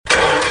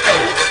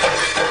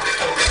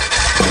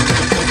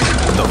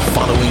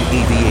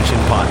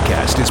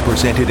podcast is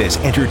presented as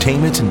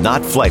entertainment,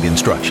 not flight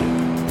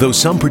instruction. Though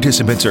some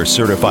participants are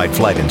certified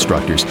flight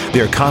instructors,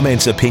 their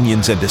comments,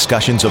 opinions, and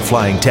discussions of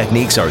flying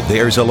techniques are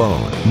theirs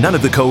alone. None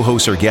of the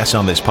co-hosts or guests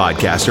on this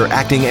podcast are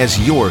acting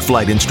as your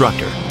flight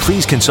instructor.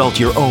 Please consult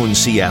your own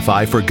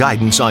CFI for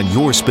guidance on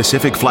your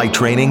specific flight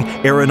training,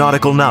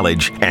 aeronautical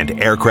knowledge,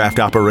 and aircraft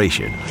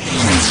operation.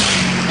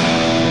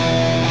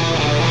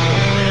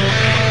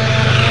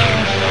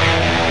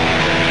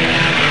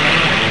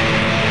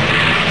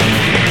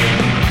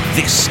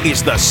 This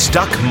is the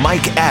Stuck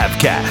Mike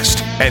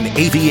Avcast, an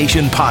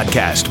aviation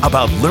podcast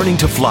about learning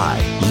to fly,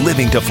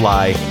 living to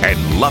fly,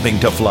 and loving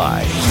to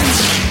fly.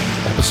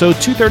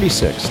 Episode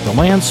 236, the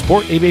Land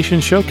Sport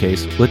Aviation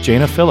Showcase with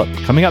Jana Phillip,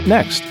 coming up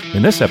next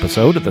in this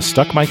episode of the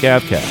Stuck Mike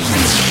Avcast.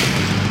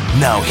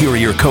 Now here are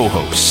your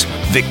co-hosts,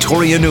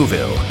 Victoria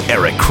Newville,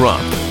 Eric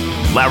Crump,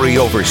 Larry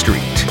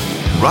Overstreet,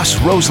 Russ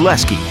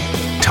Rosleski,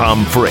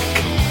 Tom Frick,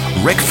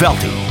 Rick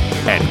Felty,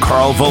 and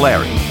Carl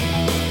Valeri.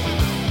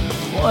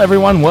 Well,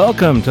 everyone,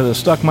 welcome to the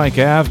Stuck Mike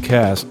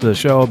Avcast, the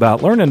show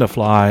about learning to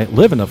fly,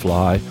 living to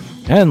fly,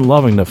 and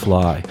loving to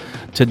fly.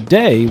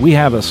 Today, we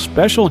have a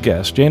special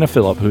guest, Jana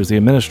Phillip, who's the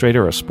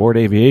administrator of sport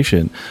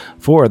aviation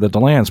for the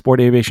DeLand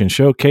Sport Aviation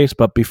Showcase.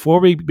 But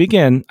before we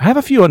begin, I have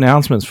a few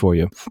announcements for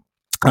you.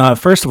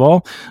 First of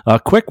all, a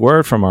quick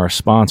word from our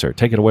sponsor.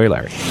 Take it away,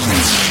 Larry.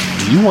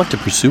 Do you want to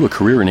pursue a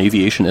career in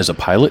aviation as a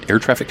pilot, air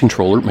traffic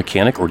controller,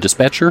 mechanic, or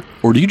dispatcher?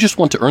 Or do you just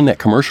want to earn that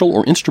commercial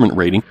or instrument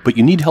rating, but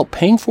you need help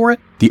paying for it?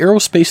 The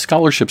Aerospace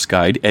Scholarships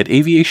Guide at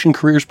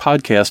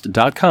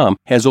aviationcareerspodcast.com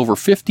has over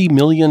 $50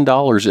 million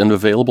in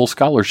available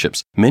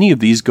scholarships. Many of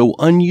these go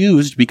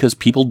unused because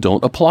people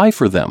don't apply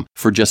for them.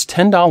 For just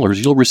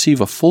 $10, you'll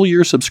receive a full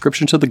year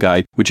subscription to the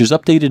guide, which is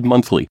updated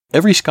monthly.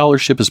 Every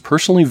scholarship is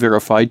personally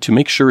verified to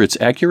make sure it's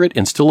accurate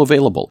and still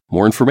available.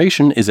 More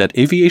information is at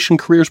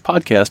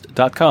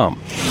aviationcareerspodcast.com.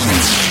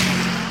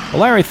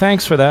 Well, Larry,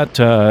 thanks for that.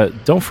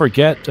 Don't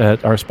forget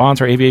our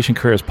sponsor, Aviation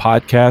Careers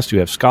Podcast. You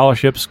have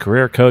scholarships,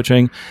 career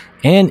coaching,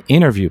 and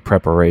interview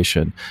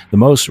preparation. The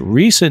most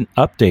recent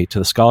update to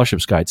the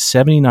scholarships guide,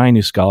 79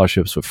 new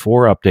scholarships with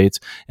 4 updates,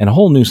 and a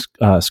whole new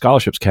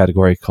scholarships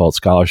category called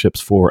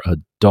Scholarships for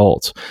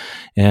Adults.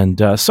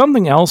 And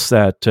something else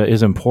that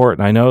is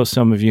important, I know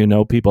some of you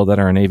know people that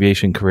are in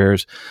aviation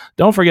careers.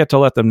 Don't forget to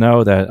let them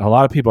know that a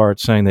lot of people are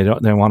saying they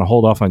want to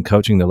hold off on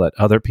coaching to let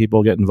other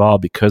people get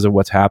involved because of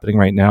what's happening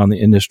right now in the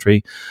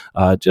industry.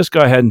 Just go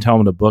ahead and tell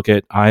them to book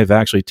it. I've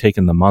actually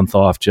taken the month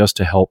off just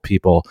to help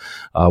people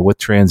with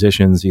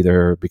transitions, either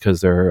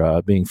because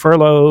they're being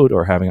furloughed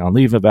or having on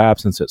leave of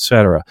absence,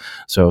 etc.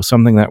 So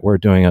something that we're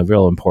doing, a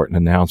real important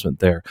announcement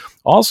there.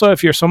 Also,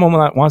 if you're someone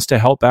that wants to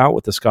help out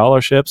with the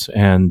scholarships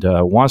and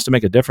wants to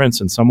make a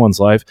difference in someone's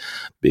life,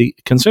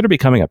 consider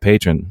becoming a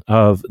patron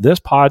of this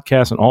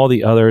podcast and all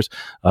the others.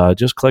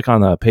 Just click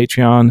on the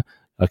Patreon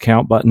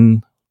account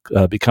button,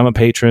 become a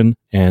patron,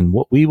 and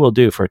what we will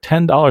do for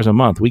 $10 a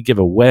month, we give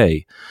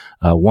away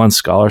one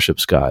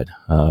scholarships guide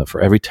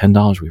for every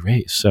 $10 we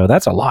raise. So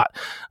that's a lot.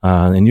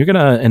 And you're going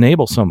to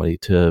enable somebody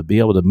to be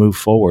able to move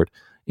forward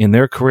in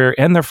their career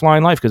and their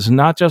flying life, because it's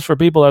not just for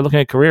people that are looking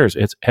at careers.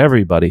 It's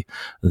everybody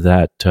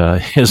that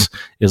is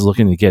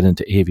looking to get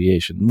into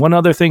aviation. One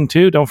other thing,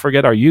 too, don't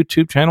forget our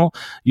YouTube channel,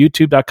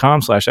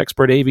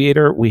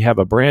 youtube.com/expertaviator. We have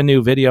a brand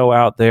new video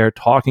out there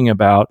talking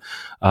about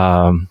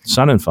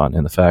Sun and Fun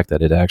and the fact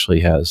that it actually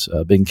has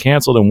been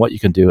canceled and what you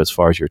can do as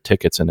far as your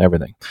tickets and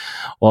everything.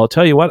 Well, I'll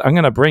tell you what, I'm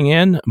going to bring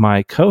in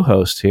my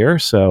co-host here.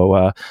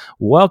 So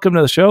welcome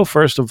to the show.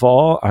 First of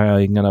all,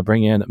 I'm going to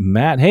bring in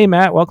Matt. Hey,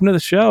 Matt, welcome to the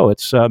show.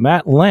 It's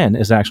Matt Len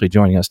is actually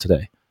joining us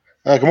today.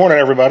 Good morning,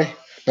 everybody.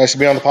 Nice to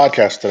be on the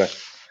podcast today.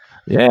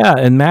 Yeah,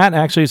 and Matt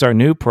actually is our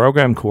new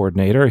program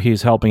coordinator.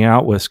 He's helping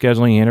out with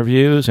scheduling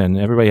interviews, and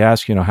everybody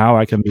asks, how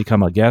I can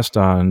become a guest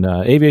on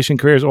Aviation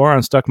Careers or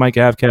on Stuck Mike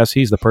Avcast.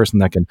 He's the person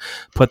that can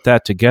put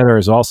that together,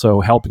 is also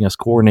helping us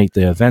coordinate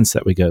the events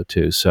that we go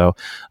to. So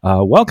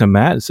welcome,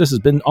 Matt. This has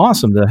been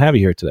awesome to have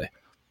you here today.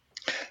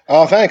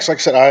 Thanks. Like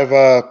I said, I've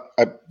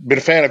been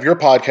a fan of your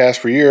podcast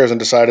for years and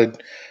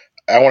decided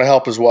I want to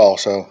help as well.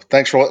 So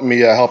thanks for letting me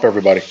help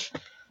everybody.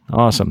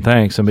 Awesome.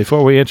 Thanks. And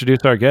before we introduce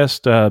our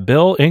guest,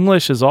 Bill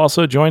English is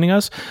also joining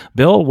us.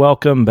 Bill,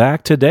 welcome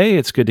back today.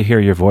 It's good to hear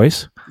your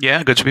voice.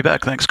 Yeah, good to be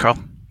back. Thanks, Carl.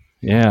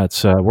 Yeah,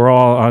 it's we're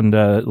all on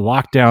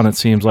lockdown, it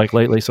seems like,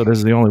 lately, so this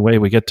is the only way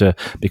we get to,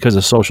 because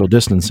of social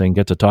distancing,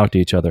 get to talk to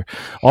each other.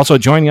 Also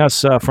joining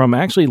us from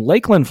actually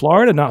Lakeland,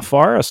 Florida, not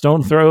far, a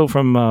stone throw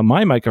from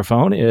my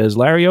microphone, is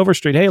Larry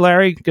Overstreet. Hey,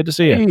 Larry, good to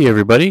see you. Hey,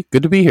 everybody.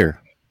 Good to be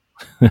here.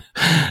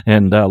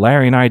 And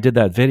Larry and I did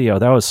that video.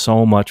 That was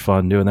so much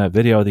fun doing that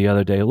video the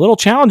other day. A little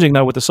challenging,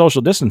 though, with the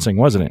social distancing,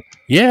 wasn't it?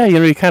 Yeah,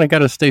 you kind of got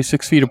to stay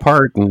 6 feet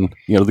apart, and,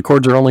 the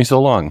cords are only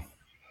so long.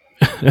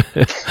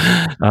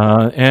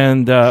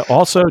 And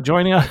also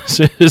joining us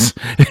is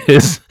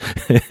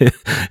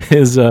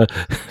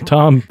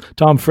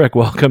Tom Frick.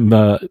 Welcome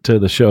to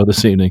the show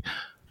this evening.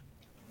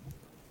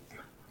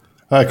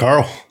 Hi,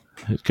 Carl.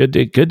 Good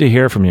to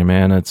hear from you,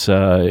 man. It's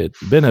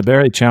been a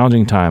very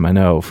challenging time, I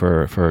know,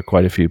 for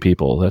quite a few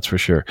people. That's for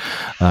sure,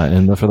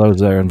 and for those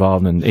that are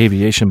involved in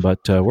aviation. But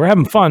we're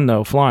having fun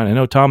though, flying. I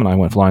know Tom and I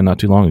went flying not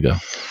too long ago.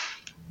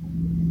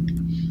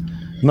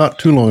 Not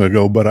too long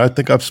ago, but I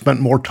think I've spent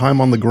more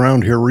time on the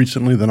ground here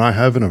recently than I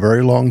have in a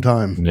very long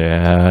time.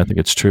 Yeah, I think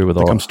it's true.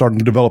 I'm starting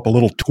to develop a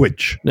little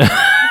twitch.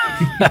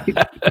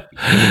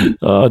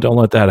 Oh, don't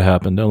let that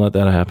happen. Don't let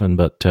that happen.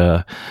 But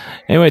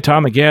anyway,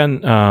 Tom,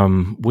 again,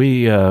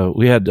 we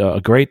had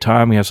a great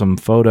time. We have some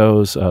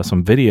photos,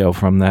 some video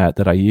from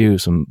that I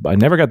use. I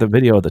never got the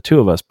video of the two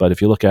of us, but if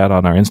you look out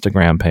on our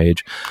Instagram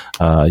page,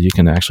 you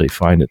can actually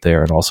find it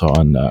there, and also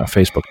on our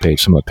Facebook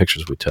page, some of the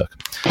pictures we took.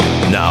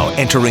 Now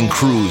entering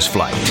cruise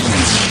flight.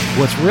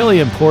 What's really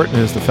important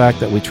is the fact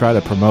that we try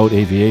to promote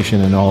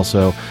aviation and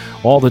also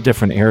all the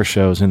different air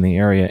shows in the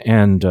area,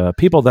 and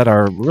people that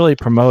are really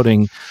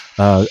promoting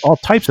all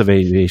types of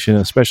aviation,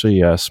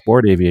 especially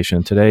sport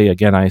aviation. Today,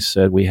 again, I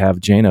said we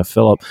have Jana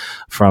Phillip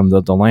from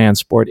the DeLand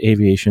Sport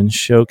Aviation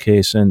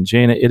Showcase. And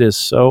Jana, it is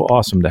so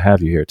awesome to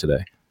have you here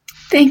today.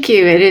 Thank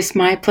you. It is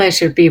my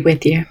pleasure to be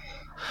with you.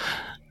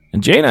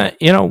 And Jana,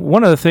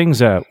 one of the things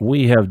that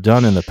we have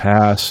done in the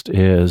past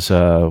is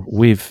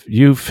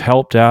you've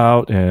helped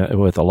out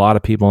with a lot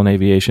of people in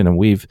aviation, and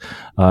we've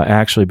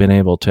actually been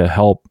able to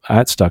help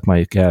at Stuck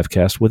My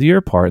Gavcast with your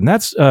part, and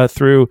that's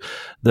through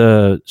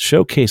the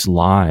Showcase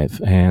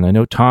Live. And I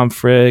know Tom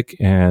Frick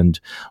and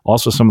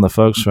also some of the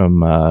folks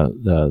from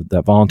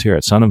that volunteer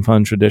at Sun and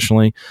Fun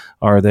traditionally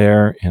are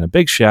there, and a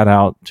big shout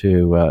out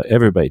to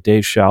everybody,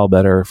 Dave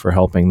Schalbetter for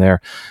helping there.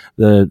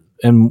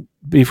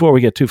 Before we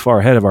get too far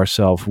ahead of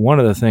ourselves, one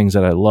of the things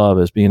that I love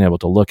is being able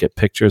to look at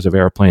pictures of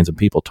airplanes and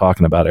people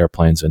talking about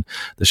airplanes. And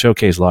the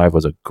Showcase Live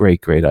was a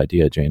great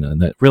idea, Jana, and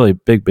that really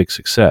big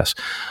success.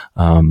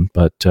 So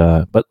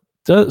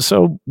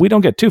we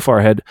don't get too far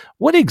ahead.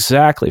 What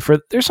exactly,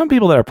 there's some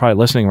people that are probably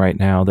listening right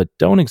now that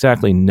don't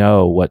exactly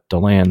know what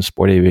DeLand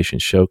Sport Aviation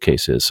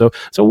Showcase is. So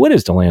what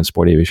is DeLand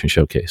Sport Aviation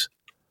Showcase?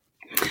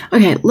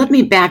 Okay, let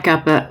me back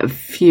up a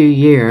few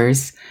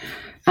years.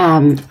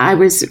 I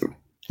was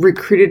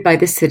recruited by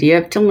the city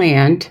of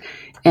DeLand,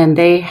 and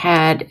they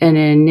had an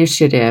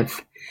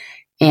initiative,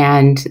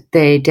 and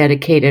they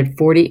dedicated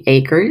 40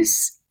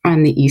 acres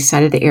on the east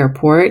side of the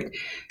airport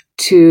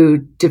to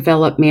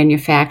develop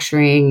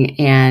manufacturing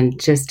and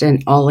just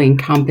an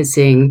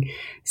all-encompassing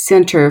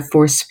center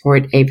for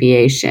sport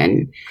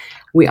aviation.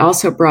 We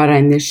also brought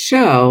on this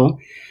show,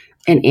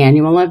 an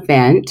annual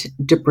event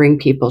to bring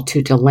people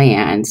to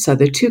DeLand. So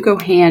the two go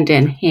hand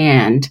in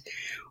hand.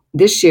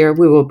 This year,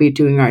 we will be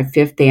doing our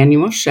 5th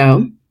annual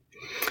show.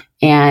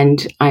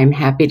 And I'm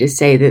happy to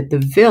say that the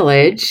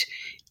village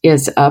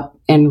is up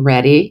and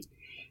ready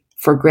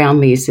for ground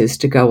leases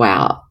to go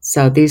out.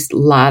 So these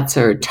lots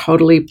are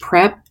totally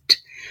prepped.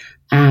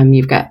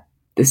 You've got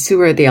the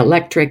sewer, the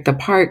electric, the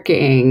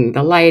parking,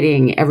 the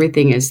lighting,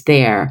 everything is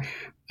there.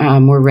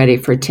 We're ready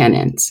for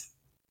tenants.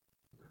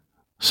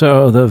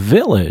 So the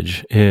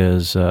village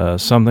is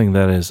something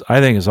that I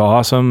think is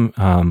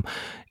awesome.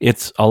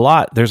 It's a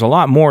lot. There's a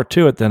lot more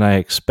to it than I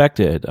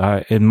expected.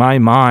 In my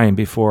mind,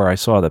 before I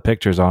saw the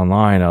pictures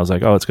online, I was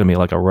like, "Oh, it's going to be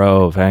like a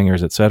row of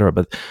hangars, etc."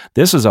 But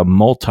this is a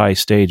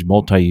multi-stage,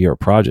 multi-year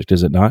project,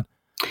 is it not?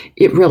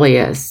 It really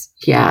is.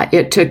 Yeah,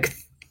 it took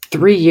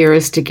 3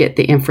 years to get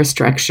the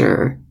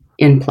infrastructure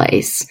in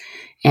place,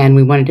 and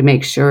we wanted to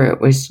make sure it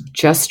was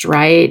just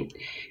right,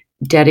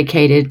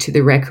 dedicated to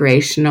the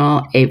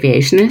recreational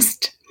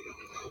aviationist.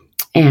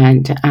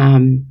 And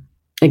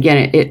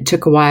again, it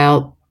took a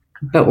while,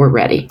 but we're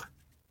ready.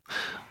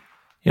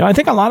 I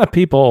think a lot of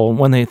people,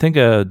 when they think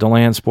of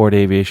DeLand Sport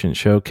Aviation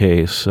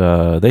Showcase,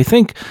 they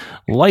think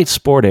light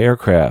sport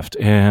aircraft.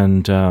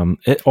 And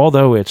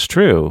although it's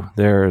true,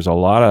 there's a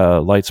lot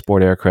of light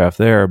sport aircraft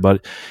there,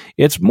 but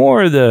it's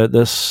more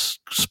the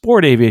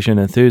sport aviation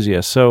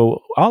enthusiast.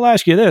 So I'll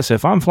ask you this.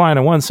 If I'm flying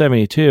a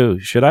 172,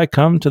 should I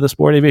come to the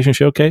Sport Aviation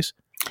Showcase?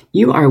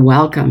 You are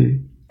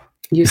welcome.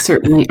 You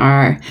certainly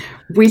are.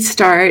 We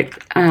start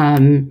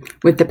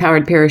with the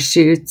powered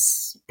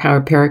parachutes,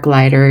 powered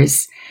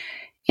paragliders,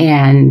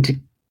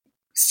 and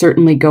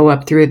certainly go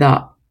up through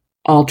the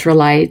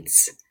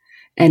ultralights.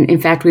 And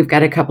in fact, we've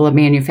got a couple of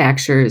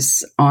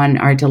manufacturers on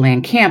our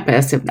DeLand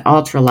campus of the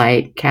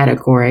ultralight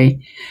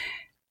category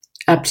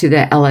up to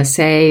the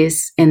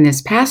LSAs. And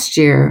this past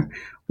year,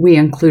 we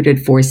included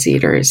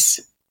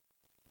 4-seaters.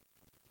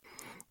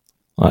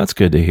 Well, that's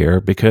good to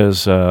hear,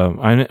 because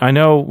I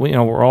know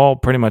we're all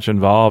pretty much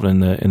involved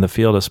in the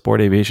field of sport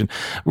aviation.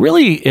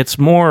 Really, it's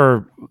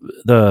more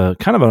the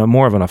kind of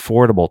more of an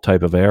affordable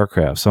type of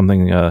aircraft,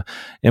 something,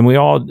 and we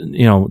all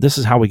this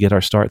is how we get our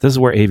start. This is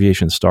where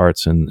aviation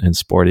starts in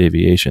sport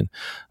aviation.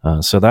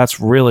 So that's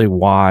really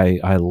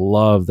why I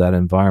love that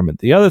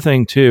environment. The other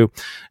thing too,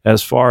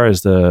 as far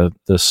as the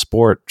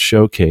sport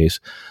showcase.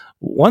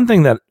 One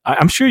thing that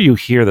I'm sure you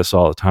hear this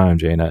all the time,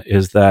 Jana,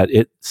 is that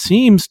it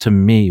seems to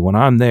me when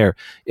I'm there,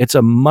 it's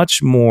a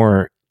much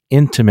more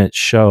intimate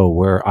show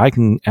where I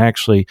can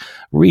actually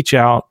reach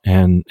out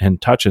and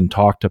touch and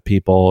talk to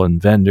people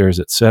and vendors,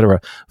 etc.,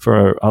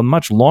 for a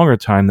much longer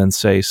time than,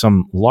 say,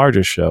 some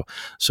larger show.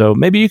 So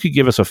maybe you could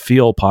give us a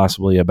feel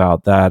possibly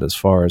about that, as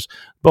far as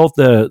both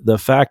the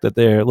fact that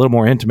they're a little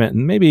more intimate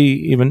and maybe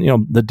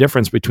even, the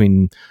difference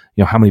between,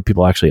 how many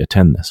people actually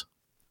attend this.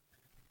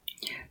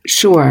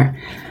 Sure.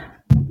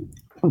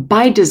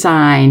 By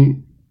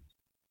design,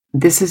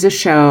 this is a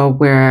show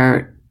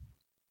where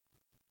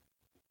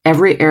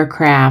every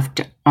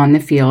aircraft on the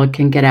field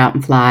can get out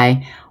and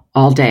fly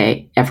all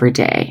day, every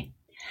day.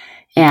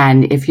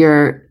 And if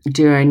you're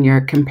doing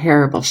your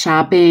comparable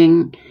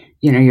shopping,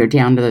 you're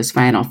down to those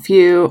final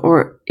few,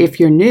 or if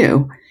you're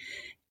new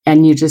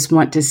and you just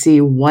want to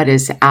see what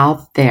is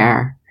out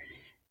there,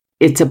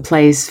 it's a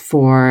place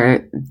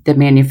for the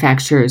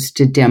manufacturers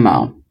to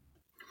demo.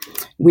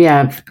 We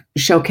have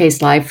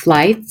showcase live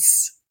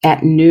flights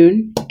at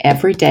noon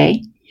every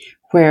day,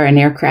 where an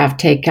aircraft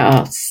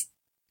takeoffs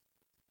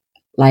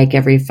like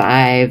every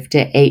 5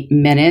 to 8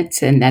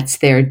 minutes, and that's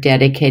their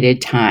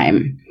dedicated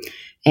time.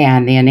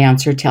 And the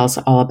announcer tells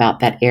all about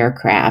that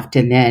aircraft,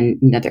 and then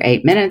another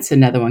 8 minutes,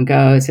 another one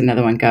goes,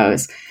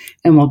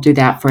 and we'll do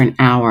that for an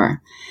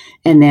hour.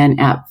 And then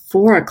at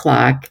 4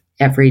 o'clock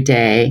every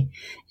day,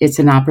 it's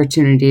an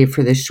opportunity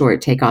for the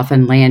short takeoff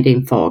and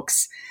landing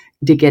folks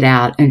to get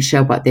out and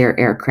show what their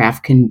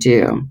aircraft can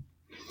do.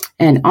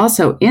 And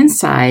also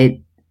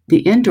inside, the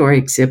indoor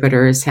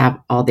exhibitors have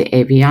all the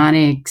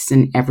avionics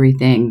and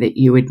everything that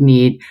you would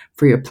need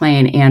for your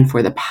plane and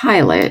for the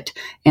pilot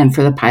and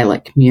for the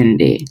pilot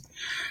community.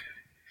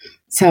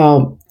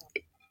 So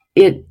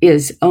it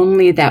is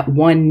only that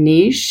one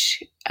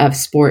niche of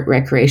sport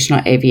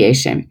recreational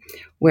aviation,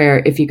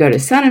 where if you go to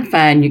Sun and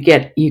Fun, you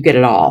get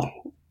it all.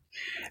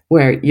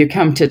 Where you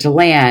come to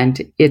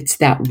DeLand, it's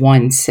that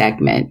one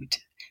segment,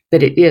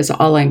 but it is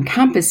all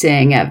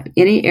encompassing of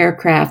any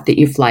aircraft that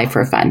you fly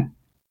for fun.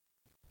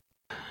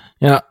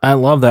 Yeah, I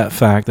love that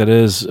fact that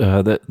is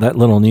that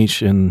little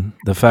niche, and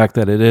the fact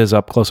that it is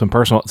up close and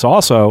personal. It's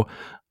also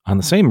on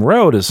the same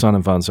road as Sun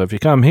and Fun. So if you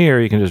come here,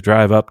 you can just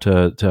drive up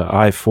to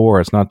I-4.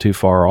 It's not too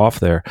far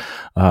off there.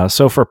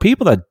 So for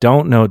people that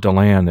don't know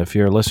DeLand, if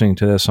you're listening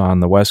to this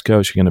on the West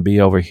Coast, you're going to be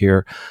over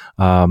here.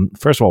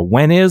 First of all,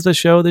 when is the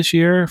show this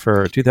year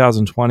for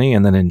 2020?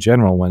 And then in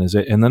general, when is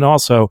it? And then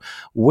also,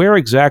 where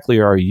exactly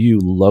are you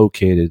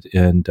located,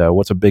 and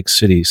what's a big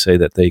city, say,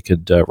 that they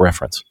could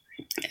reference?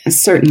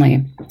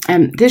 Certainly.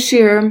 This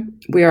year,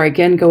 we are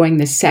again going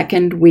the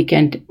second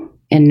weekend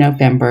in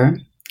November.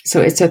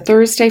 So it's a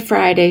Thursday,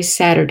 Friday,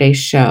 Saturday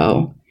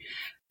show,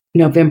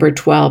 November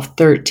 12,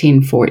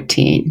 13,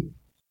 14.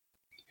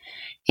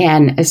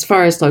 And as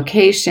far as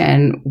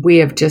location, we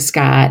have just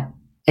got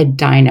a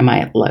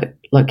dynamite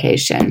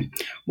location.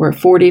 We're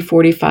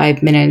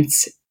 45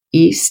 minutes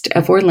east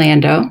of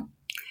Orlando,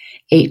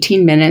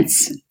 18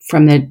 minutes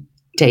from the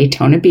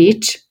Daytona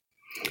Beach.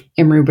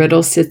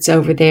 Embry-Riddle sits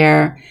over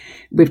there.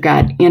 We've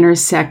got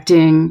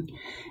intersecting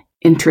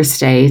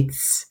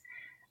interstates,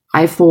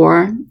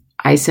 I-4,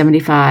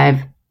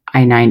 I-75,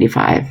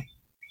 I-95.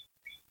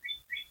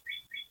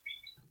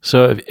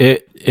 So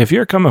if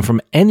you're coming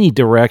from any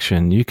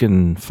direction, you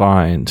can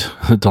find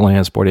the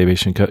DeLand Sport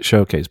Aviation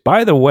Showcase.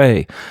 By the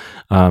way,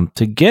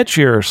 to get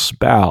your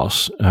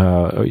spouse,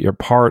 your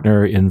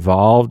partner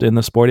involved in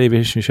the Sport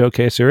Aviation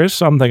Showcase, there is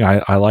something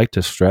I like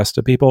to stress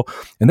to people.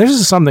 And this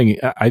is something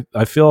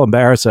I feel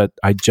embarrassed that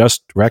I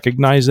just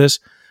recognize this.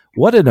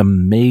 What an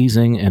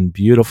amazing and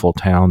beautiful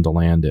town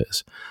DeLand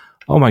is.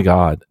 Oh my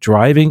God.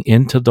 Driving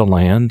into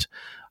DeLand,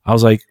 I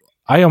was like,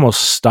 I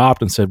almost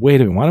stopped and said, wait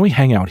a minute, why don't we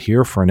hang out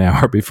here for an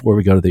hour before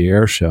we go to the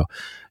air show?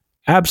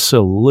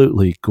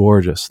 Absolutely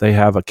gorgeous. They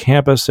have a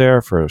campus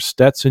there for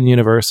Stetson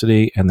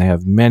University, and they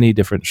have many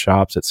different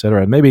shops, et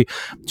cetera. And maybe,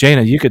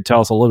 Jana, you could tell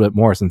us a little bit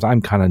more, since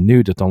I'm kind of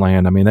new to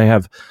DeLand. I mean, they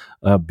have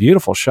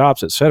beautiful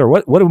shops, et cetera.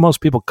 What do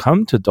most people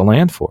come to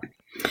DeLand for?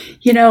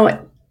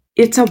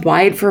 It's a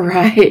wide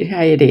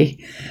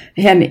variety,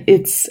 and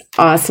it's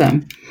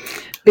awesome.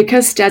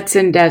 Because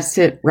Stetson does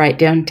sit right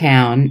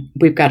downtown,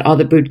 we've got all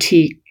the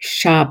boutique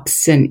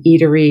shops and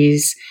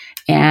eateries,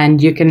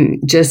 and you can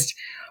just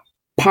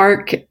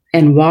park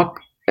and walk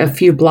a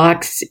few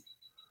blocks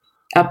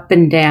up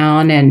and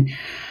down. And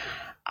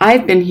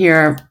I've been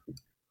here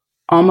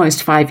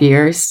almost 5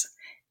 years,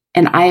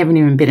 and I haven't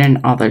even been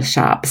in all those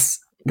shops.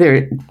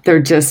 They're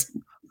just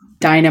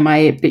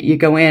dynamite, but you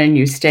go in and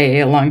you stay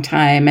a long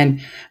time.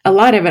 And a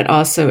lot of it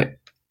also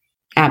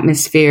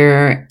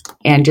atmosphere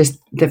and just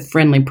the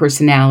friendly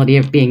personality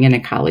of being in a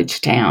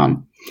college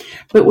town.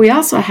 But we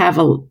also have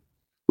a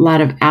lot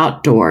of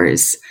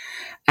outdoors.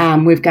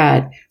 We've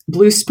got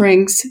Blue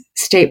Springs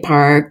State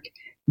Park,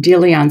 De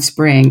Leon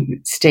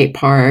Spring State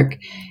Park,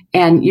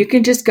 and you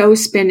can just go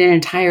spend an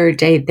entire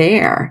day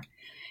there.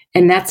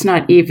 And that's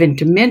not even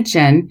to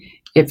mention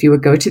if you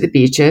would go to the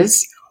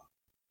beaches,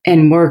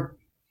 and we're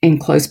in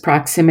close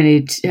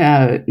proximity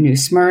to New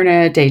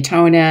Smyrna,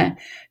 Daytona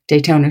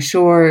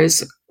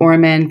Shores,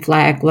 Ormond,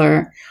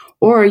 Flagler,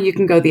 or you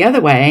can go the other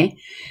way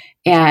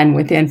and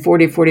within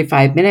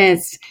 45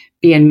 minutes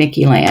be in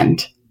Mickey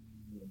Land.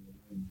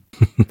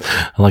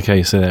 I like how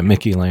you say that,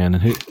 Mickey Land,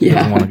 and who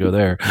doesn't want to go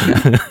there?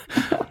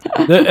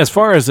 As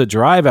far as the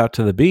drive out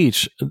to the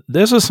beach,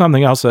 this is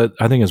something else that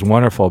I think is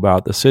wonderful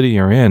about the city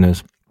you're in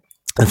is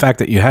the fact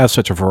that you have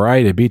such a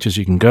variety of beaches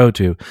you can go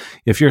to.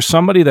 If you're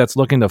somebody that's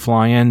looking to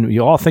fly in,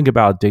 you all think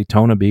about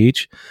Daytona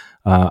Beach.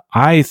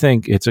 I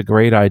think it's a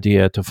great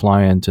idea to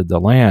fly into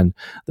DeLand.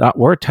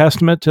 We're a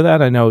testament to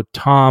that. I know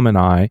Tom and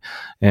I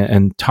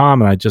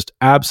just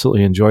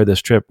absolutely enjoyed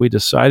this trip. We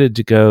decided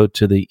to go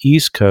to the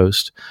East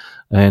Coast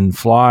and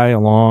fly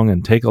along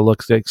and take a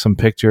look, take some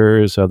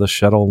pictures of the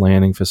shuttle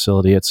landing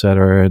facility, et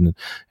cetera, and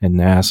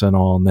NASA and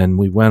all. And then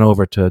we went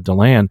over to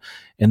DeLand,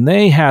 and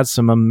they had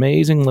some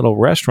amazing little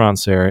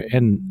restaurants there.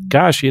 And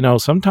gosh,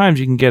 sometimes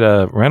you can get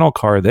a rental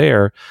car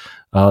there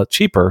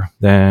cheaper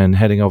than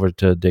heading over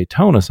to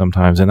Daytona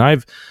sometimes. And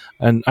I've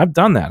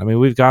done that. I mean,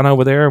 we've gone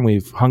over there and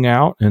we've hung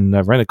out, and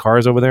I've rented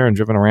cars over there and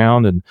driven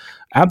around, and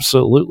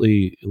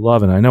absolutely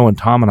love it. I know when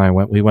Tom and I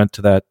went, we went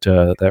to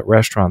that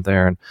restaurant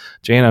there. And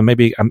Jana,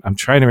 maybe I'm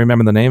trying to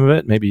remember the name of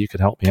it. Maybe you could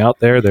help me out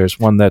there. There's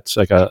one that's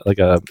like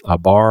a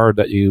bar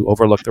that you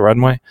overlook the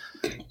runway.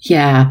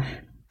 Yeah,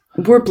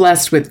 we're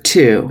blessed with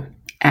two,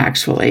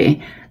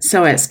 actually.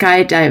 So at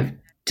Skydive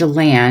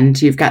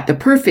DeLand, you've got the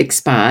perfect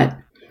spot,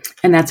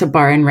 and that's a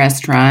bar and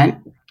restaurant.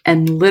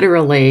 And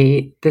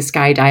literally, the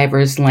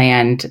skydivers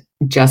land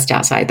just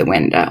outside the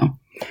window.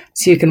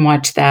 So you can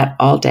watch that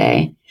all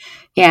day.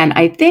 And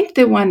I think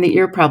the one that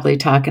you're probably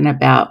talking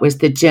about was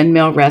the Gin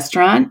Mill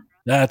restaurant.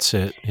 That's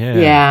it. Yeah.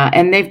 Yeah.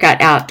 And they've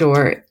got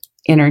outdoor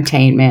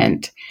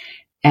entertainment,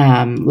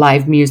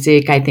 live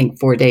music, I think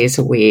 4 days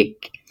a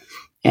week.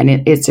 And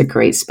it's a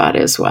great spot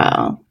as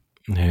well.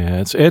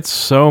 Yeah, it's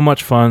so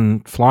much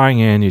fun flying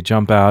in. You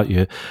jump out,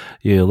 you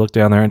look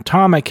down there. And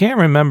Tom, I can't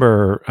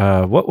remember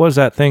what was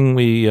that thing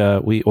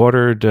we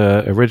ordered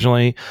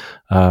originally.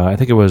 I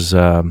think it was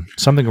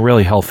something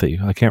really healthy.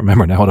 I can't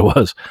remember now what it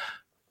was.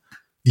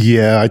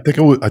 Yeah, I think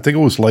it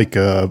was like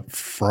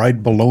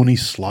fried bologna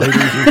sliders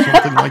or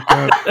something like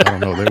that. I don't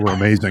know. They were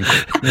amazing.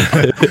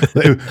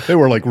 they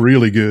were like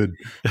really good.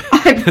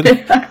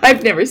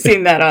 I've never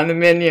seen that on the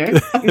menu.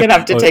 I'm gonna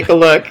have to take a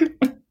look.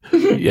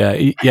 Yeah,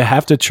 you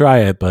have to try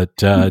it, but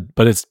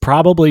it's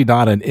probably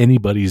not on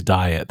anybody's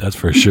diet. That's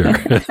for sure.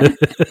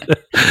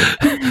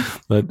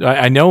 But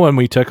I know when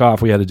we took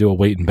off, we had to do a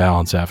weight and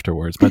balance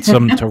afterwards. But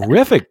some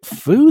terrific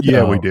food.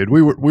 Yeah, though. we did.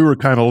 We were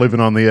kind of living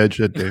on the edge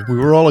that day. We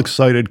were all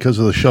excited because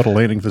of the shuttle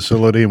landing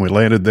facility, and we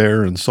landed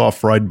there and saw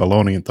fried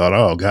bologna and thought,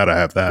 "Oh, gotta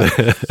have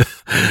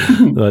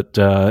that." But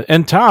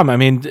and Tom, I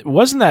mean,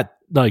 wasn't that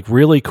like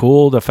really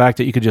cool, the fact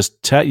that you could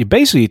just you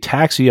basically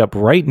taxi up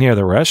right near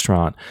the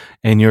restaurant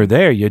and you're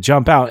there, you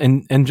jump out,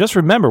 and just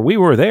remember, we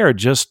were there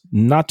just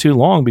not too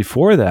long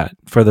before that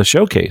for the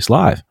showcase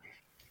live.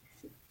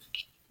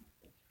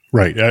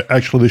 Right.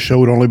 Actually, the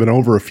show had only been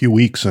over a few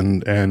weeks,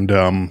 and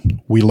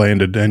we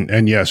landed,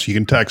 and yes, you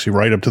can taxi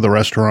right up to the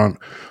restaurant.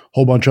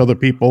 Whole bunch of other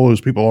people.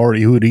 There's people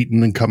already who had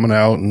eaten and coming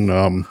out,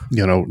 and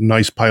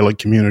nice pilot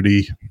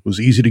community. It was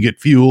easy to get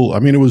fuel. I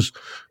mean, it was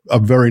a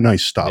very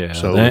nice stop. Yeah,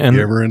 so if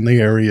you're ever in the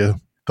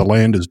area,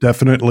 DeLand is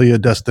definitely a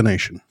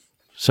destination.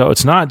 So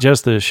it's not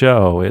just the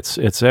show;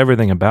 it's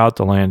everything about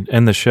DeLand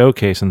and the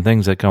showcase and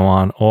things that go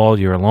on all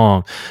year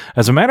long.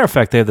 As a matter of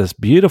fact, they have this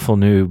beautiful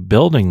new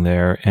building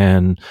there,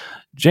 and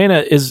Jana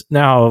is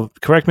now,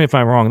 correct me if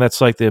I'm wrong,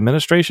 that's like the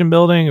administration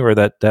building or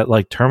that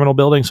like terminal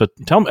building. So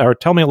tell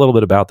me a little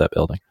bit about that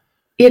building.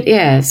 It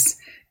is.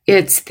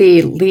 It's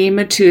the Lee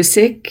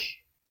Matusik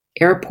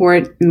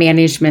Airport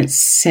Management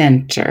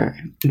Center.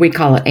 We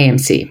call it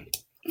AMC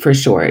for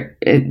short,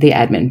 the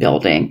admin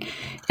building.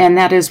 And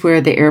that is where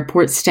the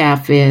airport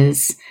staff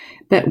is.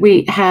 But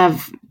we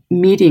have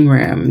meeting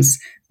rooms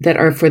that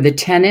are for the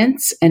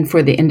tenants and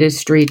for the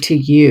industry to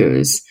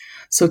use.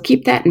 So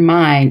keep that in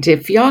mind.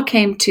 If y'all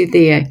came to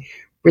the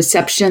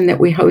reception that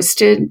we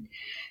hosted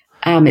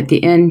at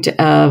the end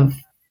of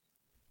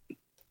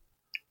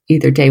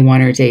either day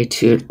 1 or day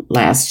 2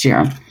 last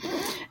year,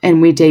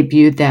 and we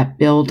debuted that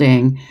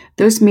building,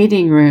 those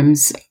meeting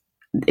rooms,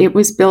 it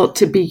was built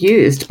to be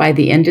used by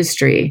the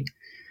industry.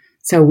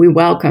 So we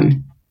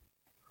welcome.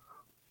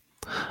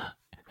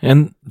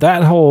 And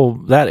that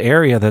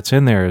area that's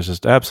in there is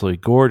just absolutely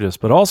gorgeous.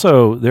 But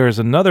also there's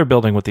another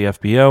building with the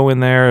FBO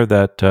in there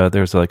that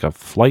there's like a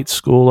flight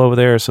school over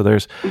there. So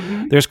there's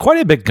quite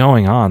a bit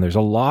going on. There's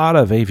a lot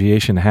of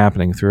aviation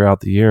happening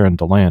throughout the year in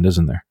DeLand,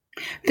 isn't there?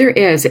 There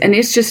is. And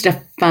it's just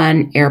a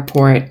fun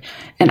airport.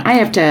 And I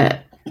have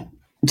to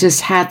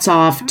just hats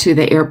off to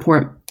the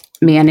airport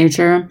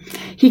manager.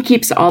 He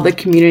keeps all the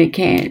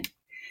communities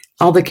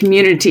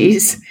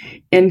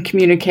in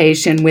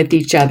communication with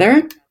each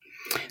other.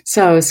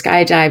 So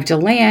Skydive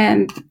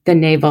DeLand, the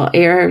Naval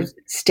Air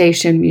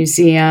Station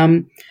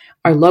Museum,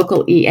 our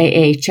local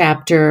EAA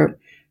chapter,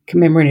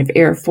 Commemorative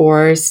Air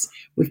Force.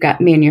 We've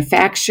got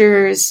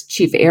manufacturers,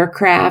 Chief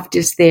Aircraft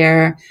is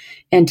there,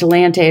 and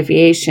DeLand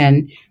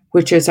Aviation,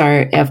 which is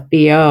our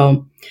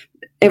FBO.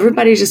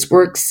 Everybody just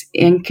works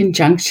in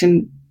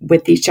conjunction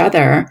with each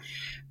other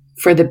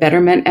for the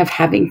betterment of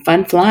having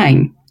fun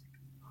flying.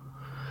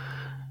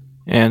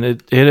 And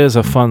it is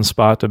a fun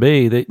spot to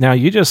be. Now,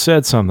 you just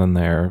said something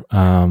there.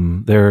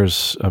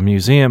 There's a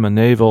museum, a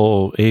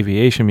Naval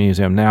Aviation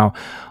Museum. Now,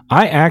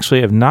 I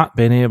actually have not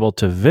been able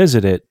to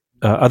visit it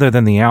other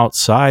than the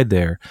outside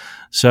there.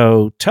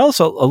 So tell us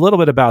a little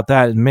bit about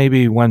that and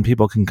maybe when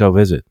people can go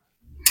visit.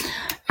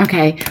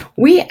 Okay.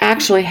 We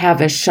actually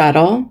have a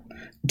shuttle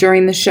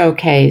during the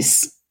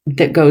showcase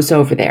that goes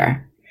over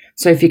there.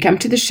 So if you come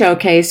to the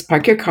showcase,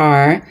 park your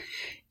car,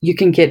 you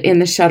can get in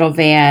the shuttle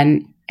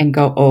van and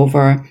go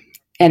over.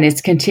 And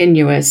it's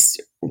continuous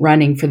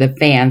running for the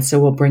van, so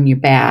we'll bring you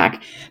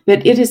back.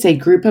 But it is a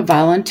group of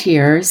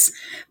volunteers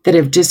that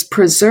have just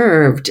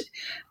preserved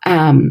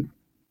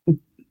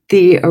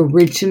the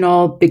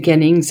original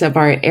beginnings of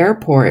our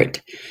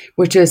airport,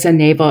 which is a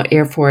Naval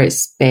Air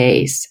Force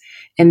base.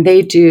 And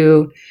they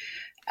do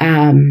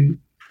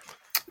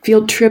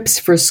field trips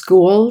for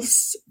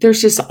schools.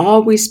 There's just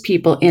always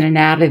people in and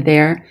out of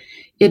there.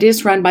 It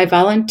is run by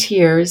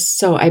volunteers,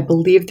 so I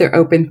believe they're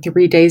open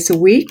 3 days a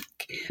week,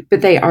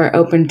 but they are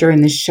open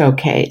during the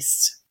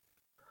showcase.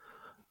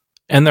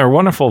 And they're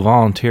wonderful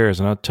volunteers,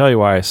 and I'll tell you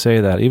why I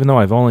say that. Even though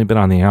I've only been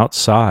on the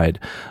outside,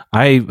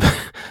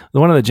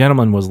 one of the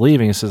gentlemen was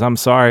leaving. He says, "I'm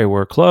sorry,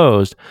 we're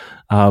closed,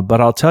 but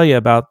I'll tell you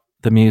about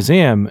the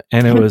museum."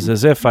 And it was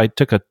as if I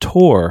took a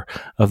tour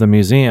of the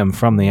museum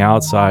from the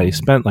outside. He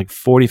spent like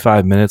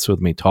 45 minutes with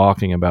me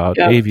talking about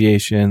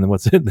aviation and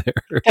what's in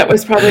there. That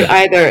was probably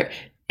either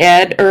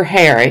Ed or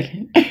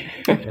Harry.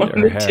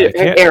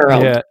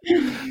 Harold. Yeah.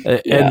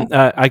 And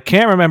I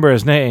can't remember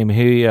his name.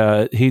 He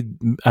I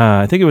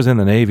think he was in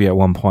the Navy at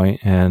one point,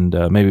 and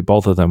maybe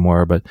both of them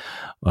were. But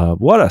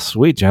what a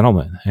sweet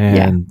gentleman,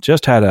 and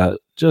just had a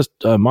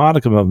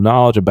modicum of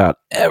knowledge about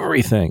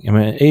everything. I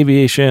mean,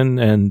 aviation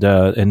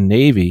and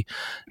Navy,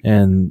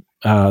 and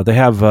they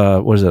have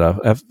what is it, a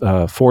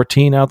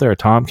F-14 out there, a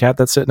Tomcat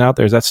that's sitting out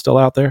there. Is that still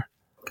out there?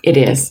 It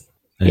is.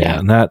 Yeah,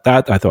 and that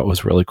I thought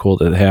was really cool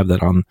to have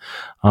that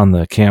on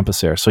the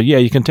campus there. So yeah,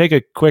 you can take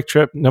a quick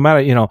trip, no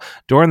matter,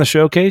 during the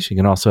showcase. You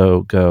can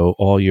also go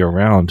all year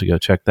round to go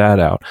check that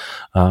out,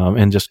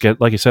 and just get,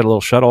 like you said, a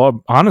little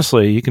shuttle.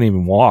 Honestly, you can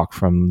even walk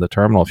from the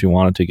terminal if you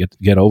wanted to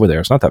get over there.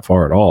 It's not that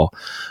far at all.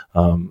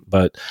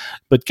 But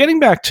getting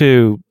back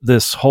to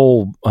this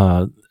whole.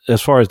 As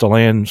far as the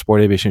Land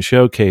Sport Aviation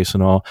Showcase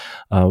and all,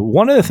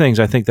 one of the things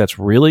I think that's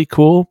really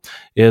cool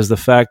is the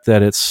fact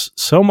that it's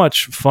so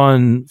much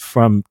fun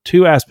from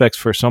two aspects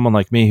for someone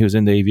like me who's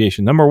into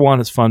aviation. Number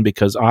one, it's fun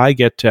because I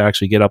get to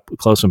actually get up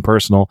close and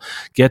personal,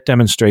 get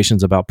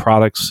demonstrations about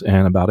products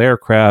and about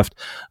aircraft.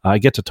 I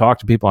get to talk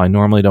to people I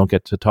normally don't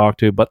get to talk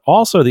to. But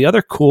also the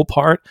other cool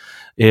part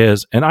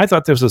is, and I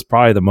thought this was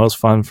probably the most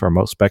fun for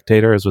most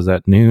spectators, was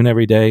at noon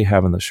every day,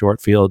 having the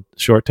short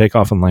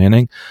takeoff and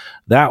landing.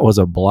 That was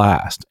a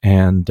blast.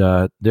 And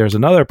there's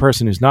another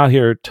person who's not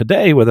here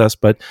today with us,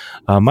 but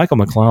Michael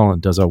McClellan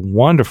does a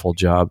wonderful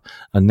job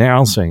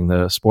announcing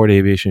the Sport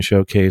Aviation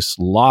Showcase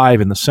live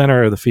in the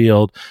center of the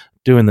field,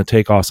 doing the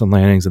takeoffs and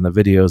landings, and the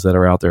videos that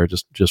are out there are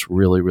just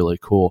really, really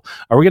cool.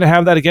 Are we going to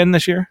have that again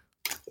this year?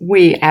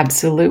 We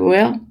absolutely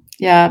will.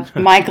 Yeah,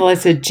 Michael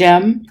is a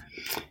gem.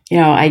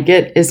 I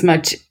get as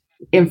much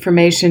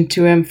information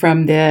to him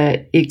from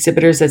the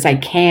exhibitors as I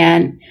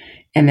can,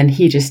 and then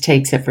he just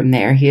takes it from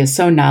there. He is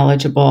so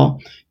knowledgeable.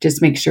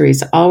 Just make sure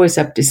he's always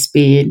up to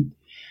speed.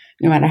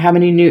 No matter how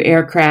many new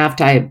aircraft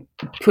I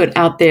put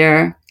out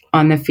there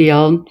on the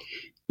field,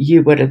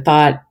 you would have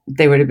thought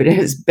they would have been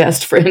his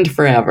best friend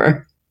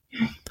forever.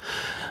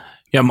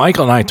 Yeah,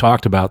 Michael and I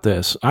talked about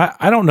this.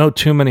 I don't know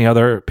too many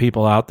other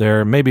people out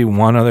there, maybe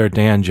one other,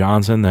 Dan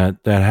Johnson, that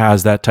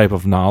has that type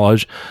of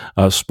knowledge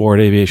of sport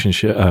aviation,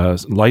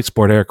 light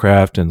sport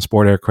aircraft and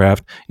sport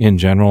aircraft in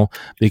general,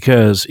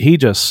 because he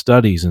just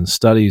studies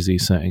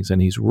these things, and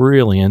he's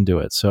really into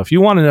it. So if you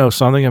want to know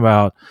something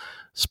about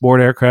sport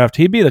aircraft,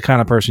 he'd be the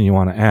kind of person you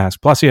want to ask.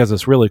 Plus, he has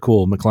this really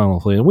cool McClellan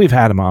fleet, and we've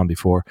had him on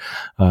before,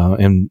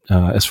 and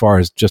as far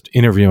as just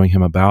interviewing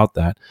him about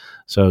that.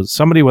 So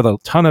somebody with a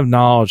ton of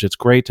knowledge, it's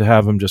great to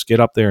have him just get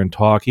up there and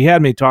talk. He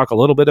had me talk a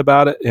little bit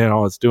about it.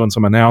 It's doing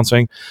some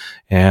announcing.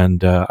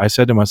 And I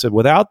said to him,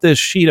 without this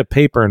sheet of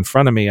paper in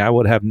front of me, I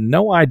would have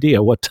no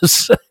idea what to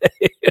say.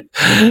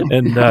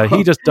 And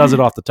he just does it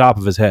off the top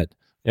of his head.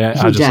 Yeah,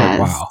 I was just like,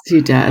 wow. He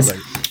does.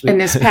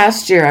 And this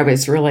past year, I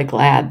was really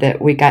glad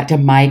that we got to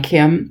mic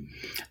him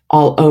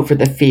all over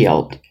the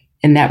field.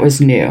 And that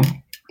was new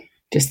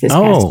just this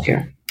past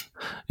year.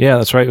 Yeah,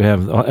 that's right. We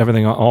have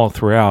everything all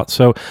throughout.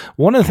 So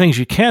one of the things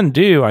you can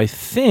do, I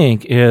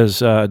think, is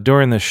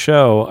during the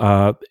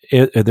show,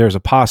 there's a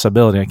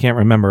possibility, I can't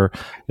remember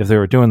if they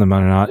were doing them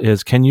or not,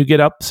 is can you get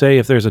up, say,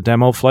 if there's a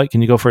demo flight,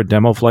 can you go for a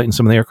demo flight in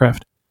some of the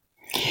aircraft?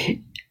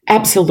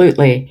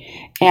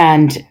 Absolutely.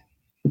 And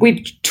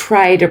we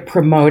try to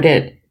promote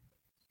it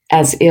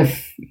as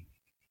if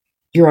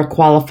you're a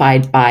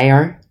qualified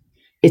buyer.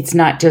 It's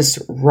not just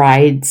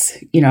rides,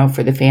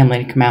 for the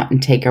family to come out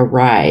and take a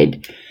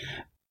ride.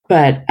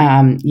 But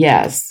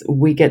yes,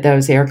 we get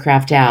those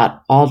aircraft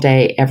out all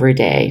day, every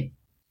day.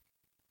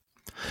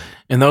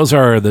 And those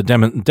are the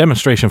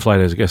demonstration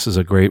flight, I guess, is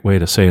a great way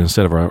to say it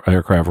instead of an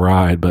aircraft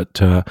ride. But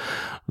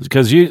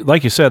because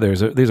like you said,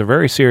 these are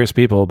very serious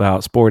people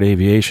about sport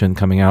aviation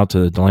coming out to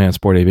the DeLand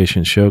Sport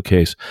Aviation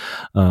Showcase.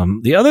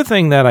 The other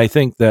thing that I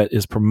think that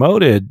is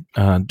promoted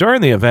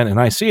during the event, and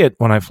I see it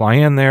when I fly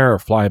in there or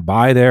fly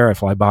by there, I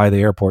fly by the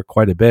airport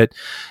quite a bit,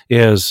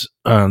 is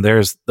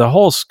there's the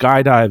whole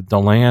Skydive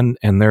DeLand,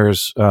 and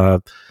there's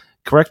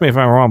correct me if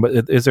I'm wrong,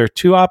 but is there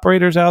 2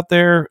 operators out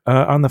there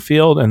on the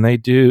field, and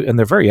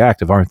they're very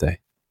active, aren't they?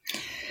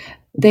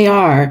 They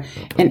are.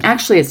 And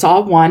actually, it's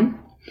all one.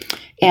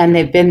 And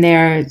they've been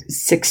there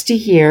 60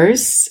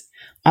 years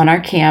on our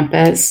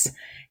campus.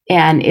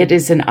 And it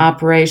is an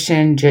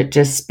operation that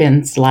just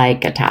spins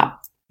like a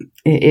top.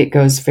 It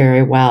goes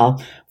very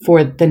well.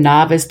 For the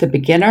novice, the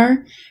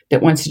beginner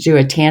that wants to do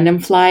a tandem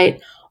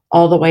flight,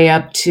 all the way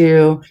up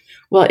to,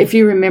 well, if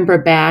you remember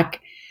back,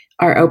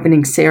 our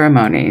opening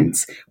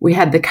ceremonies, we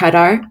had the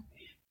Qatar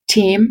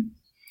team,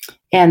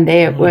 and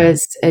it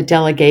was a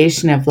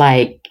delegation of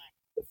like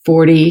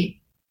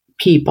 40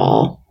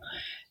 people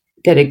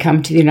that had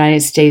come to the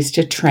United States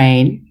to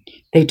train.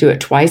 They do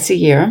it twice a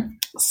year,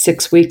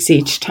 6 weeks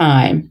each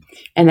time.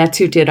 And that's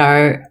who did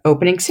our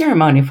opening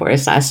ceremony for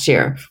us last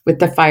year with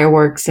the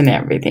fireworks and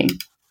everything.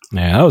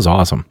 Yeah, that was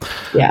awesome.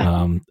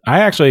 Yeah. I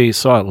actually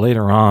saw it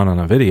later on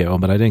a video,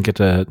 but I didn't get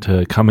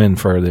to come in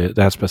for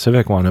that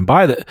specific one. And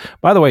by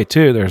the way,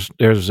 too,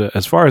 there's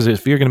as far as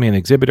if you're going to be an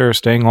exhibitor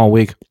staying all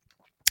week,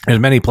 there's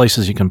many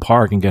places you can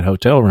park and get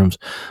hotel rooms,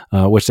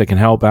 which they can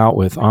help out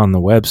with on the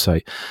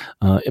website.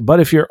 But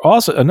if you're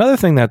also, another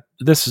thing that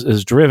this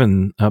is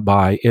driven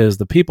by is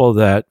the people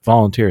that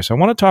volunteer. So I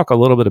want to talk a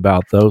little bit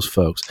about those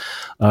folks.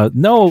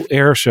 No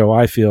air show,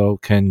 I feel,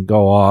 can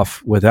go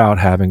off without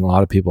having a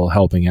lot of people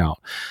helping out.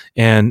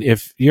 And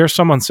if you're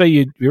someone, say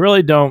you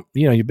really don't,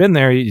 you've been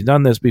there, you've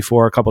done this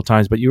before a couple of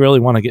times, but you really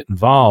want to get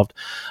involved,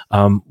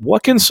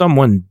 what can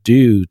someone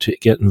do to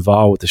get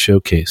involved with the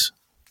showcase?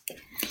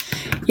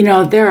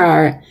 There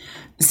are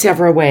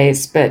several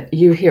ways, but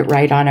you hit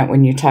right on it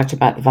when you talked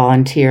about the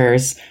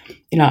volunteers.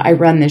 I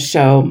run this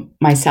show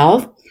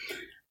myself.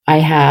 I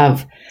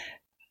have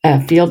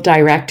a field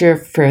director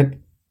for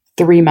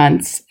 3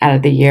 months out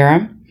of the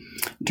year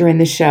during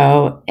the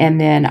show,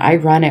 and then I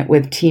run it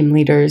with team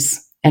leaders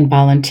and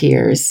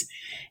volunteers.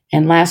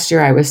 And last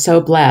year I was so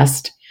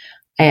blessed.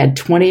 I had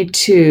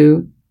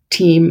 22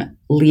 team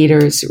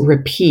leaders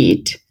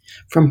repeat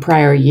from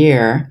prior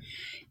year,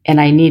 and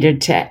I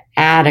needed to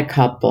add a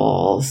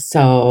couple.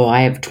 So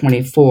I have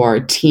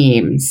 24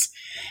 teams.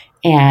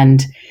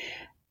 And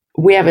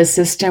we have a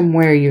system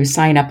where you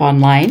sign up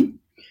online.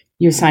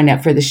 You sign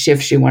up for the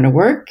shifts you want to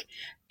work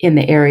in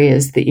the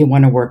areas that you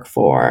want to work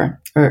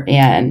for or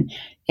in.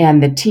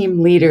 And the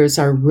team leaders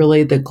are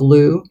really the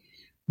glue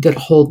that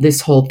hold this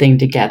whole thing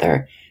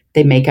together.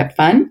 They make it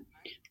fun.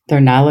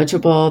 They're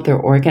knowledgeable. They're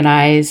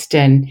organized.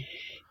 And,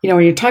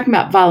 when you're talking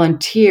about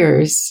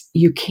volunteers,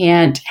 you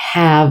can't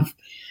have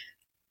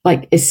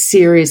like a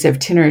series of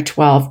 10 or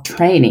 12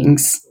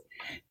 trainings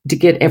to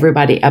get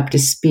everybody up to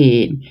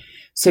speed.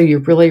 So you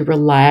really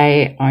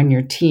rely on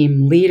your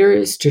team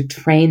leaders to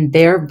train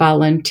their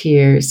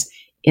volunteers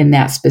in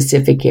that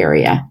specific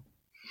area.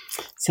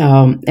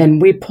 So,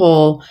 and we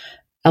pull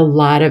a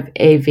lot of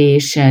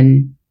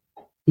aviation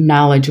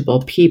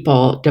knowledgeable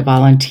people to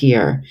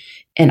volunteer,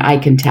 and I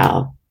can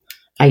tell.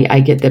 I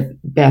get the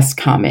best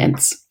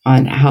comments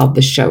on how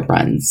the show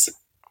runs.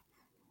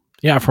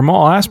 Yeah, from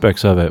all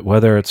aspects of it,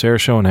 whether it's air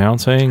show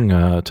announcing,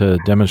 to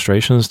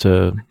demonstrations,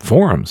 to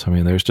forums. I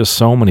mean, there's just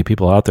so many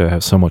people out there that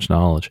have so much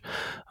knowledge.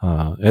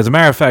 As a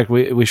matter of fact,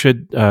 we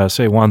should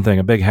say one thing,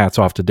 a big hats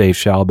off to Dave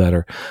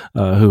Schalbetter,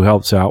 who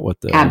helps out with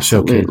the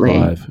Showcase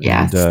Live.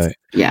 Yes.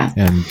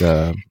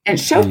 And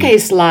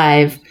Showcase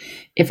Live,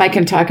 if I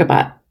can talk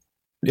about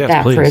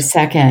that please. For a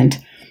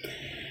second,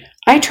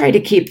 I try to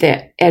keep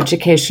the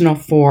educational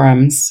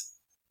forums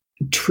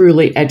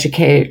truly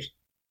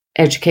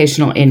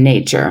educational in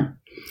nature.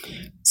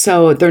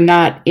 So they're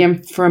not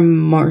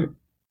infomercials.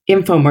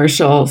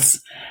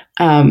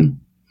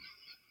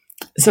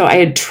 So I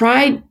had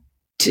tried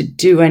to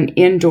do an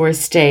indoor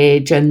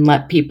stage and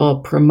let people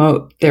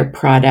promote their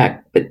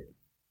product, but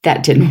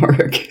that didn't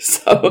work.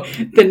 So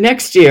the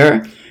next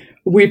year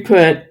we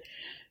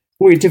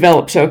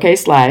developed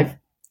Showcase Live,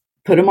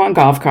 put them on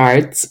golf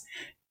carts.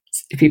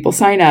 People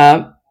sign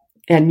up,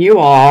 and you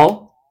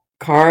all,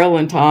 Carl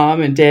and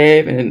Tom and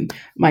Dave and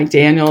Mike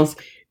Daniels,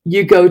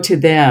 you go to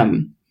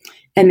them.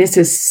 And this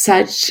is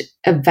such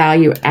a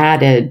value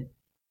added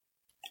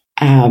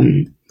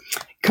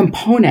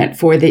component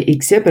for the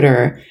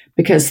exhibitor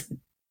because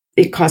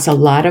it costs a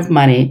lot of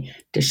money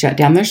to shut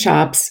down their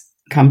shops,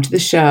 come to the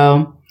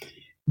show,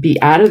 be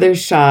out of their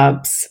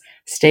shops,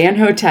 stay in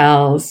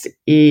hotels,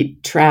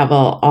 eat,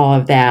 travel, all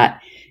of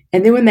that.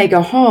 And then when they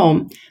go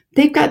home,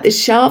 they've got the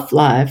shelf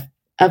life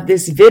of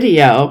this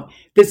video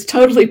that's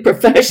totally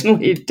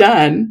professionally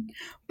done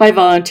by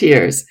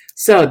volunteers.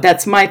 So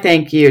that's my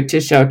thank you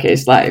to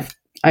Showcase Live.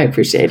 I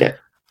appreciate it.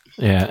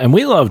 Yeah, and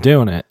we love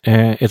doing it,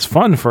 and it's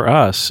fun for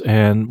us.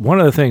 And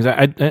one of the things,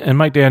 and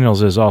Mike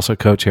Daniels is also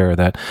co-chair of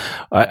that.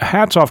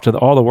 Hats off to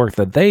all the work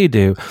that they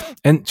do.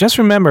 And just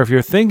remember, if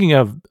you're thinking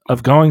of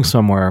going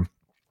somewhere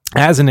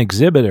as an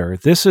exhibitor,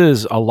 this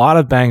is a lot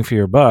of bang for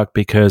your buck,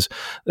 because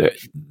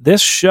this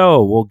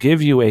show will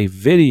give you a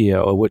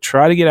video. It would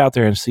try to get out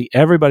there and see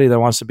everybody that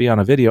wants to be on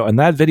a video, and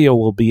that video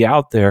will be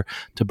out there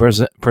to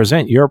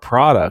present your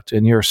product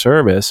and your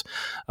service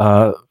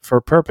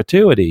for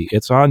perpetuity.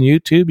 It's on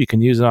YouTube. You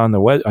can use it on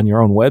on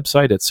your own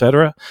website,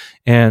 etc.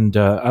 And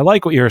I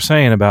like what you were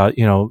saying about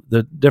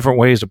the different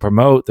ways to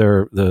promote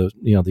the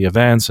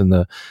events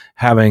and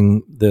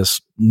having this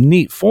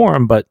neat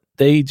forum, but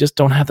they just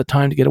don't have the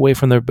time to get away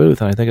from their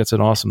booth, and I think it's an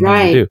awesome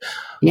thing to do.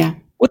 Yeah.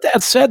 With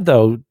that said,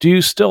 though,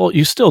 you still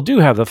do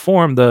have the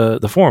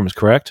forums,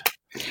 correct?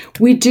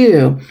 We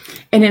do,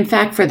 and in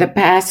fact, for the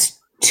past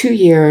 2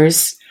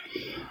 years,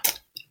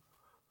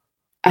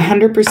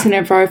 100%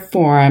 of our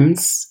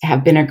forums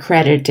have been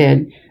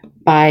accredited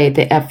by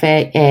the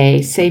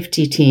FAA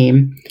safety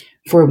team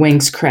for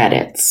Wings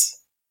credits,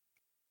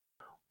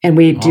 and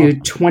we do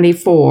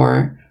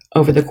 24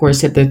 over the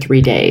course of the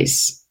 3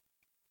 days.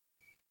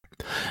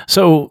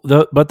 So,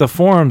 but the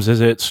forums,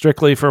 is it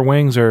strictly for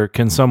Wings, or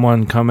can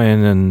someone come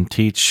in and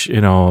teach,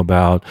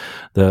 about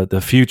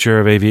the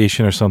future of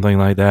aviation or something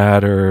like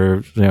that,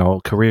 or,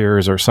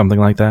 careers or something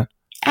like that?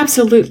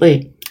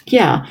 Absolutely.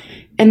 Yeah.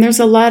 And there's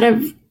a lot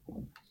of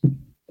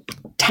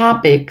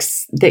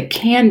topics that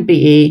can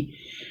be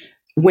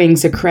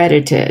Wings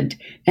accredited.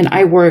 And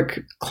I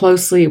work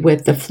closely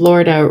with the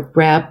Florida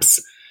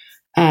reps,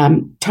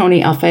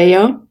 Tony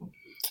Alfeo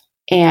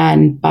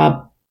and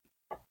Bob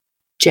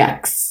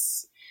Jex.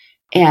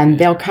 And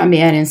they'll come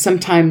in, and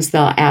sometimes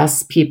they'll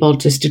ask people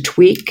just to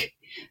tweak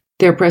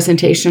their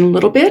presentation a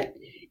little bit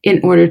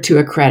in order to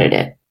accredit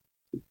it.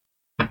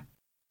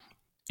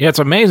 Yeah, it's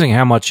amazing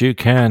how much you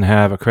can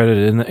have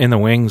accredited in the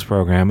Wings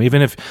program.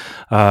 Even if,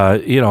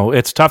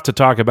 it's tough to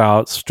talk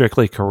about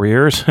strictly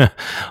careers,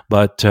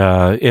 but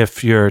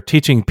if you're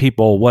teaching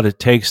people what it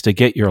takes to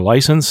get your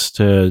license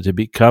to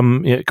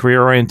become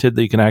career-oriented,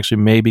 that you can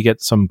actually maybe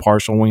get some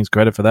partial Wings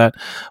credit for that.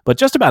 But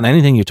just about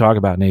anything you talk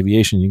about in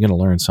aviation, you're going to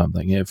learn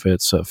something. If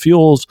it's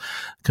fuels,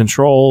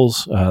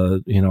 controls,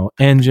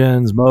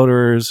 engines,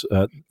 motors,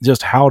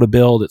 just how to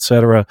build,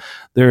 etc.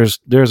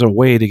 There's a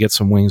way to get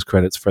some Wings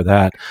credits for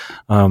that.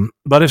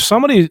 But if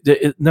somebody,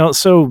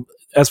 so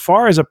as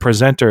far as a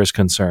presenter is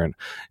concerned,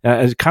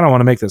 I kind of want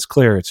to make this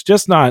clear. It's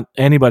just not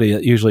anybody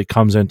that usually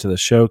comes into the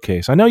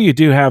showcase. I know you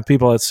do have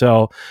people that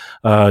sell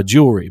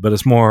jewelry, but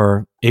it's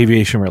more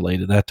aviation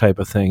related, that type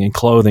of thing, and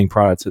clothing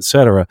products,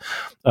 etc.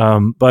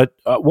 But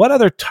what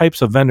other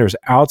types of vendors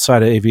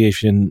outside of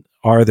aviation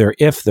are there,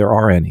 if there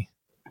are any?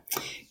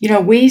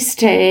 We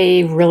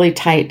stay really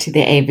tight to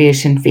the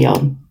aviation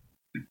field.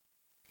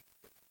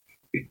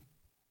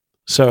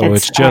 So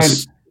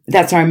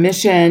that's our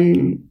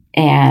mission,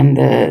 and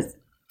the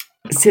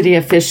city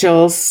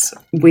officials,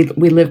 we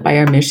live by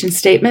our mission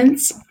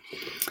statements.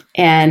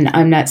 And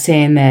I'm not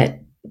saying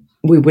that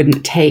we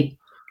wouldn't take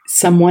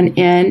someone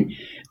in,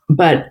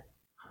 but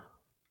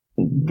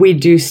we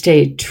do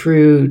stay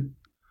true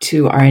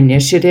to our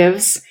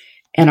initiatives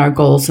and our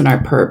goals and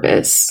our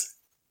purpose.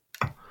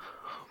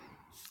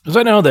 Because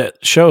I know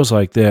that shows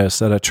like this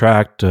that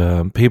attract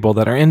people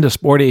that are into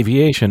sport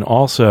aviation,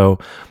 also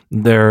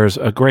there's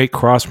a great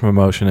cross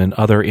promotion in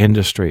other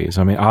industries.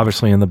 I mean,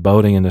 obviously in the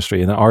boating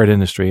industry, in the art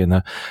industry, in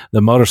the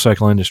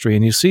motorcycle industry.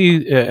 And you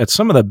see at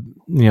some of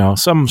the,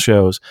 some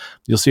shows,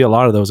 you'll see a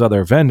lot of those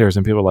other vendors,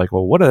 and people are like,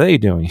 well, what are they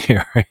doing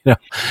here? I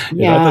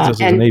thought this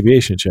was an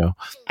aviation show.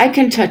 I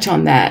can touch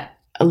on that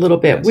a little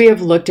bit. We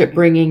have looked at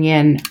bringing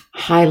in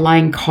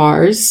Highline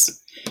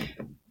cars,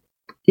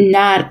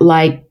 not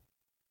like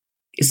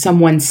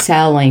someone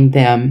selling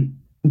them,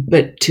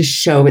 but to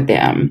show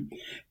them,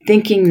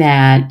 thinking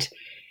that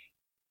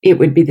it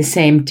would be the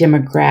same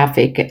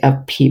demographic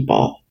of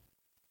people.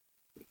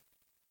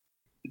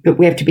 But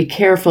we have to be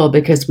careful,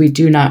 because we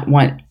do not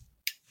want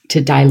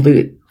to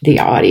dilute the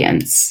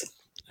audience.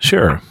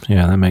 Sure.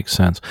 Yeah, that makes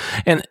sense.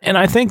 And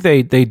I think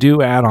they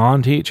do add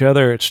on to each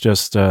other. It's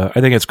just, I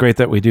think it's great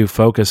that we do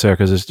focus there,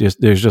 because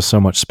there's just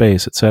so much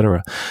space, et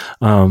cetera.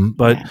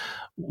 But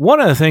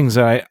one of the things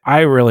that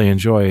I really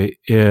enjoy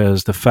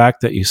is the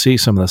fact that you see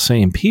some of the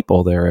same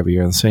people there every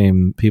year, and the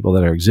same people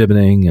that are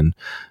exhibiting and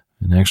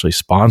actually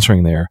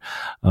sponsoring there.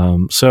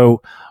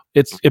 So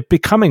it's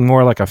becoming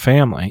more like a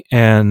family.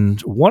 And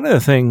one of the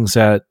things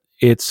that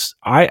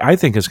I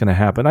think is going to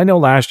happen, I know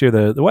last year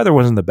the weather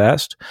wasn't the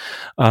best,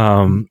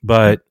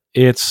 but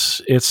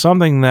it's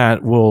something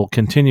that will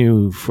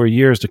continue for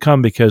years to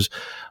come, because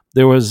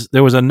there was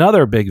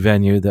another big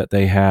venue that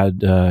they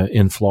had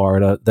in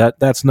Florida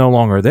that's no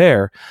longer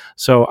there.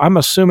 So I'm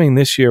assuming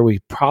this year we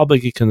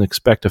probably can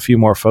expect a few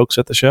more folks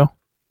at the show.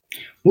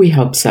 We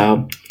hope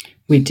so.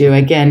 We do.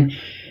 Again,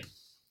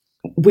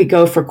 we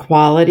go for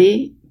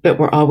quality, but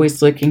we're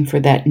always looking for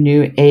that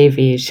new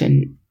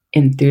aviation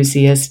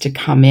enthusiast to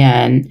come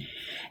in.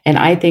 And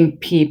I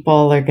think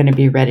people are going to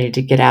be ready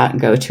to get out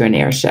and go to an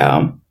air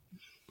show.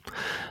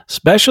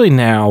 especially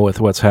now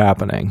with what's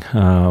happening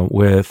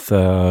with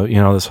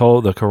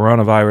the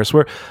coronavirus.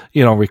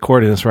 We're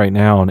recording this right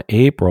now in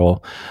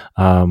April.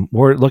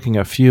 We're looking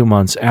a few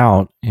months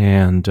out,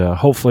 and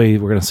hopefully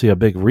we're going to see a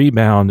big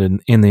rebound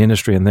in the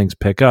industry and things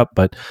pick up.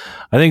 But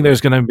I think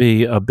there's going to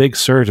be a big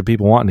surge of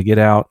people wanting to get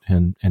out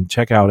and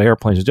check out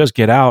airplanes, and just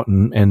get out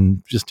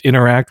and just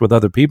interact with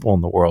other people in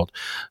the world.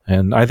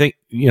 And I think,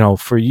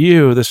 for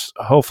you, this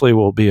hopefully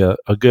will be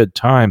a good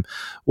time.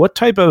 What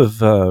type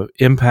of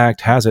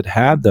impact has it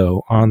had, though,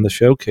 on the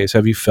showcase?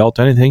 Have you felt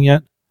anything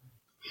yet?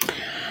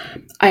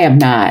 I have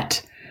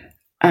not.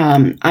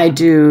 I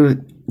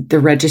do the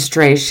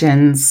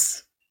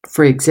registrations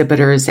for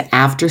exhibitors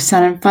after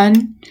Sun and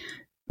Fun,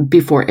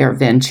 before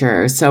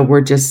AirVenture. So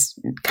we're just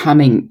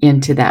coming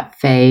into that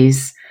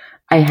phase.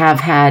 I have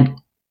had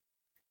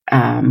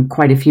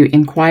quite a few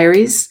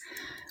inquiries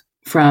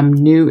from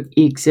new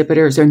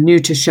exhibitors or new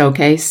to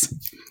showcase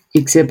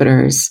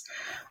exhibitors.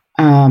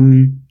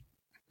 I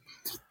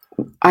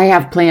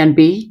have Plan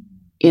B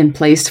in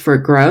place for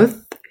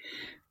growth.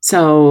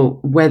 So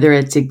whether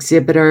it's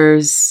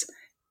exhibitors,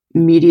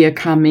 media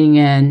coming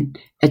in,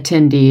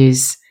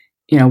 attendees,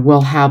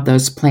 we'll have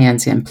those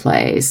plans in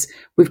place.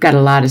 We've got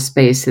a lot of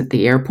space at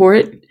the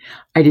airport.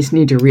 I just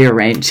need to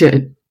rearrange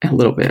it a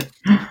little bit.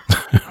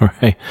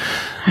 Right.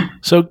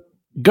 So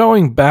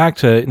going back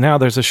to now,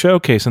 there's a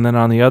showcase, and then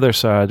on the other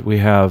side we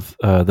have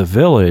the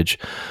Village.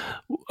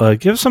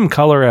 Give some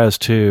color as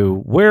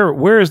to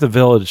where is the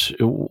Village.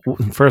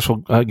 First,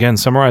 we'll again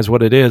summarize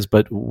what it is,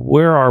 but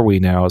where are we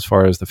now as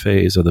far as the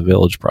phase of the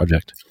Village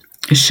project?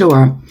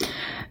 Sure.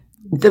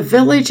 The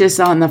Village is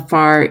on the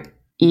far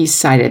east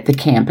side at the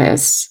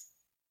campus,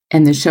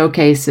 and the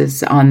showcase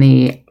is on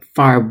the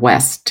far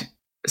west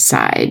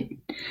side.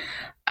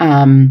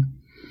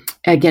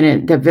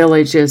 Again, the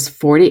Village is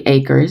 40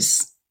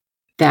 acres.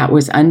 That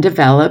was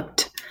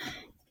undeveloped,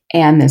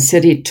 and the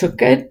city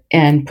took it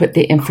and put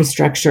the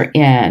infrastructure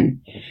in.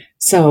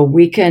 So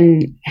we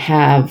can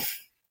have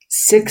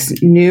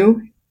 6 new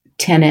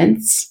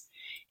tenants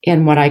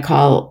in what I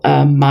call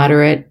a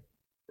moderate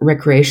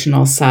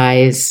recreational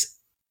size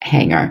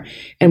hangar.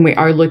 And we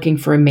are looking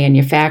for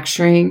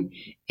manufacturing,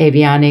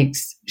 avionics,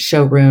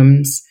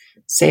 showrooms,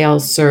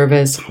 sales,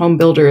 service, home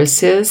builder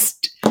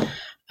assist,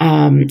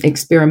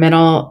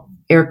 experimental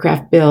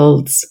aircraft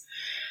builds.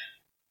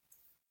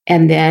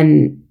 And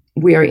then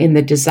we are in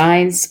the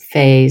designs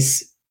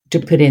phase to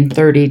put in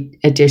 30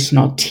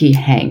 additional T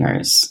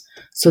hangars.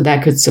 So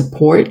that could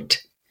support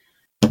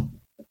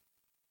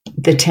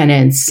the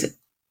tenants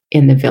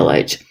in the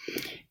Village.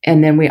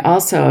 And then we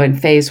also, in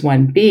phase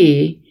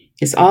 1B,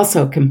 is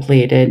also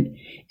completed,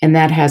 and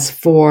that has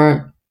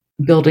 4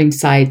 building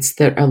sites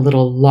that are a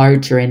little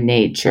larger in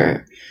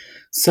nature.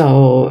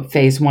 So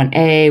phase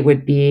 1A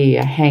would be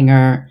a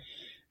hangar,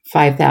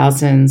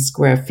 5,000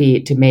 square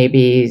feet to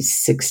maybe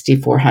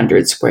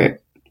 6,400 square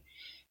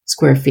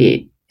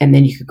feet. And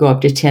then you could go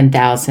up to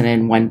 10,000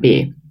 in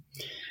 1B.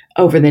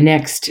 Over the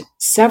next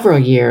several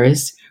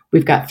years,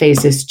 we've got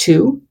phases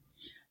 2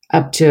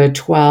 up to a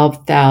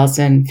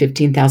 12,000,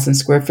 15,000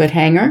 square foot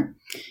hangar.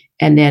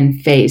 And then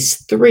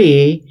phase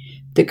 3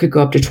 that could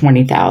go up to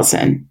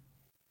 20,000.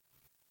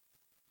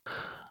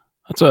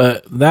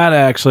 That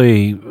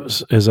actually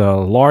is a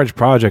large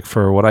project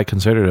for what I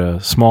consider a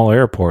small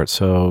airport.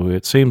 So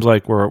it seems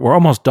like we're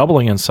almost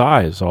doubling in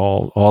size.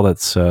 All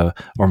that's or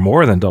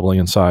more than doubling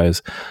in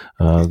size.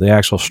 The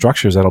actual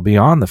structures that'll be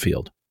on the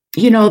field.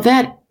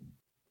 That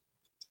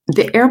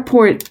the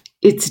airport,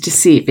 it's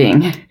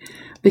deceiving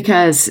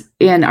because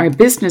in our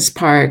business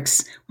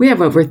parks we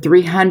have over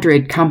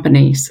 300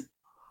 companies.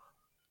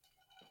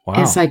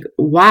 Wow. It's like,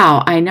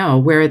 wow, I know,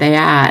 where are they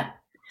at?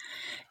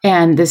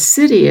 And the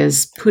city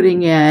is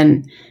putting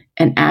in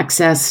an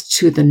access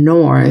to the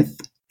north.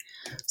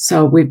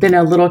 So we've been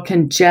a little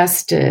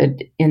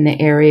congested in the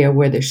area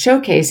where the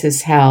showcase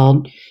is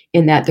held,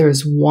 in that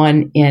there's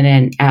one in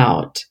and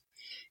out.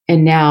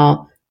 And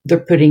now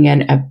they're putting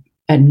in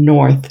a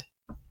north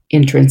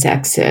entrance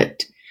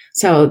exit.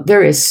 So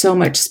there is so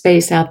much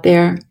space out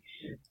there,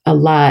 a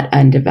lot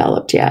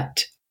undeveloped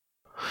yet.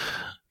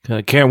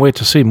 I can't wait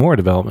to see more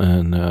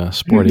development in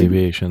sport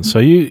aviation. So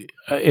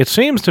it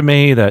seems to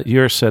me that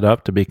you're set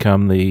up to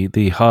become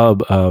the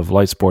hub of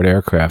light sport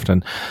aircraft,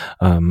 and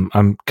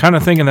I'm kind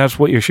of thinking that's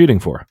what you're shooting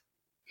for.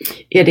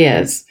 It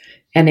is.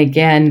 And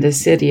again, the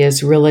city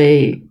is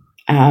really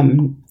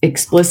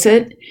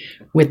explicit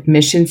with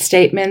mission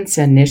statements,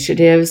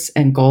 initiatives,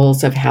 and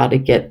goals of how to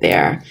get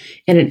there.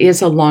 And it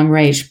is a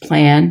long-range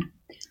plan,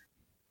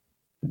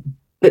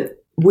 but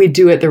we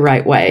do it the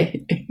right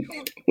way.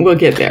 We'll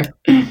get there.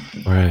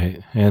 Right.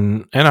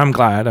 And I'm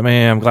glad.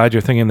 I'm glad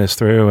you're thinking this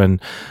through,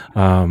 and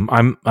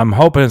I'm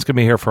hoping it's going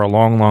to be here for a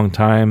long, long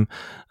time.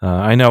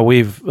 I know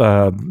we've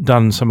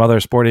done some other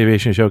sport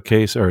aviation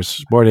showcase or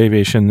sport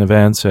aviation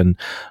events, and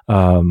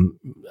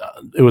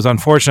it was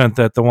unfortunate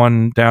that the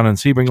one down in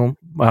Sebring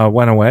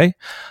went away.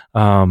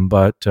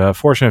 But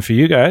fortunate for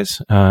you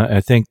guys, I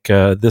think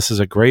this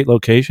is a great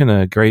location,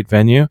 a great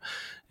venue,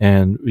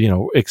 and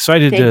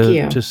excited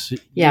to see.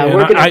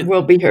 Yeah,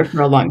 we'll be here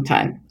for a long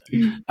time.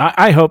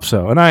 I hope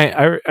so. And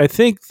I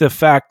think the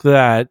fact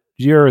that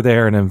you're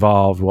there and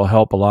involved will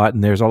help a lot.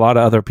 And there's a lot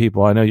of other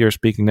people. I know you're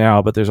speaking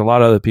now, but there's a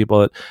lot of other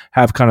people that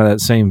have kind of that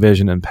same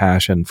vision and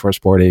passion for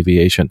sport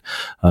aviation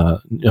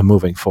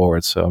moving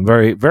forward. So I'm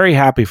very, very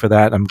happy for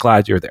that. I'm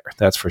glad you're there.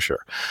 That's for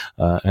sure.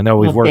 I know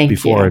we've worked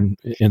before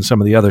in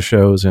some of the other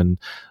shows, and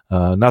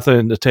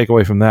nothing to take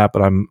away from that,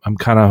 but I'm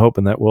kind of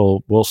hoping that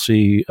we'll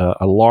see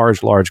a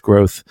large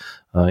growth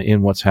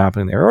in what's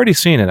happening there. Already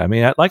seen it. I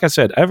mean, like I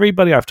said,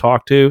 everybody I've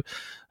talked to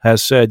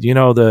has said,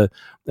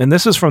 and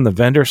this is from the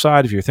vendor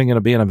side. If you're thinking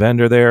of being a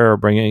vendor there or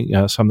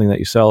bringing something that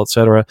you sell, et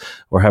cetera,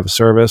 or have a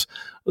service,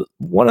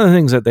 one of the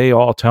things that they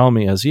all tell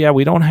me is,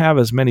 we don't have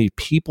as many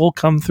people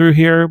come through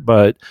here,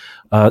 but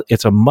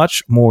it's a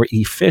much more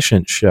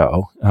efficient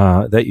show.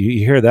 That you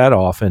hear that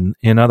often.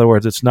 In other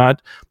words, it's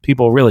not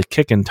people really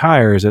kicking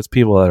tires. It's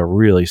people that are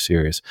really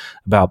serious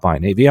about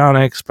buying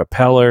avionics,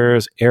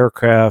 propellers,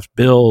 aircraft,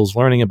 builds,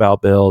 learning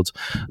about builds,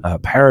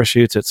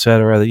 parachutes,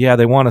 etc. Yeah,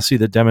 they want to see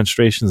the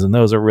demonstrations, and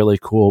those are really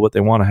cool, but they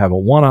want to have a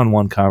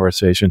one-on-one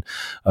conversation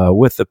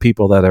with the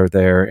people that are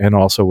there, and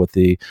also with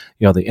the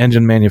the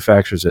engine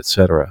manufacturers,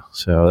 etc.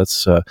 So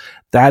that's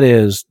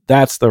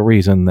the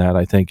reason that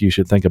I think you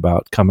should think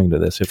about coming to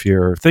this. If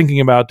you're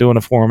thinking about doing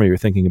a forum, or you're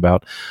thinking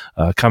about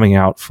coming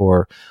out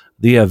for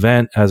the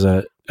event as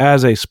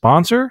a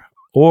sponsor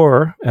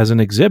or as an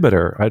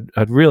exhibitor,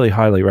 I'd really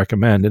highly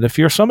recommend. And if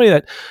you're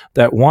somebody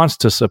that wants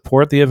to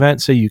support the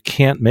event, say you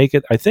can't make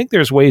it, I think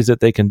there's ways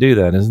that they can do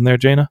that, isn't there,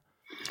 Jana?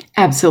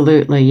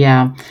 Absolutely,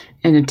 yeah.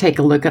 And to take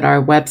a look at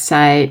our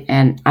website,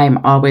 and I'm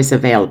always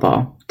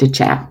available to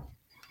chat.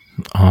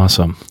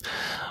 Awesome.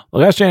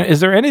 Well, gosh, Jana, is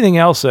there anything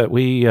else that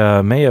we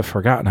may have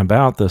forgotten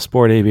about the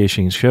Sport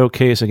Aviation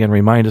Showcase? Again,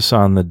 remind us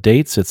on the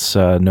dates. It's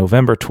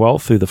November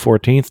 12th through the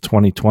 14th,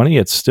 2020.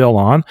 It's still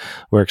on.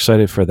 We're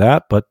excited for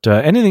that. But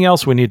anything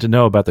else we need to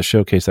know about the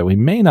showcase that we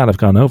may not have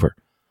gone over?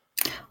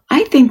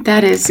 I think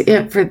that is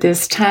it for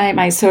this time.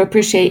 I so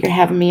appreciate your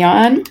having me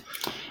on.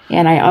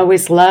 And I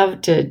always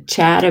love to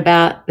chat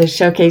about the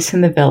showcase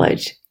in the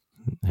village.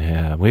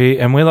 Yeah, we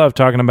love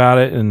talking about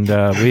it, and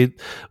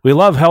we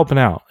love helping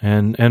out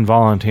and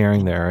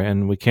volunteering there,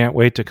 and we can't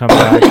wait to come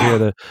back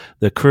here,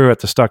 the crew at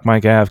the Stuck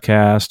Mike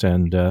Avcast,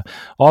 and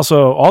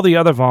also all the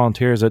other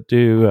volunteers that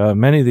do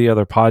many of the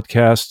other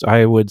podcasts.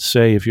 I would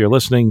say, if you're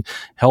listening,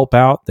 help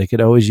out. They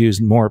could always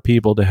use more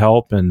people to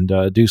help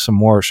and do some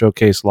more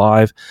Showcase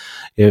Live,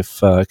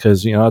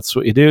 because that's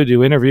what you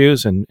do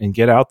interviews and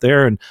get out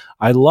there. And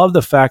I love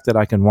the fact that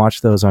I can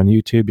watch those on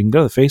YouTube. You can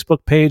go to the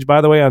Facebook page,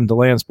 by the way, on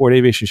DeLand Sport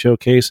Aviation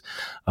Showcase.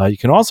 You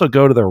can also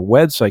go to their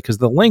website, because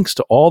the links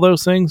to all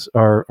those things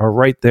are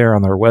right there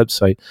on their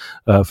website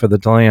for the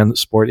DeLand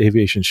Sport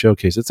Aviation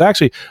Showcase. It's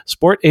actually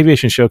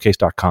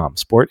sportaviationshowcase.com,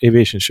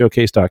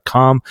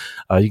 sportaviationshowcase.com.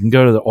 You can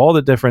go to all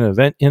the different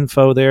event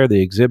info there,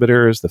 the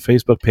exhibitors, the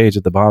Facebook page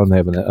at the bottom. They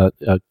have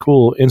a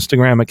cool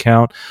Instagram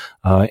account.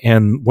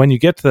 And when you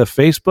get to the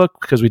Facebook,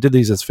 because we did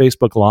these as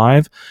Facebook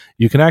Live,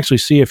 you can actually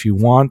see, if you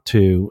want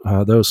to,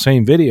 those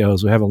same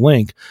videos. We have a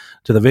link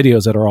to the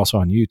videos that are also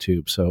on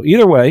YouTube. So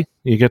either way,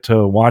 you get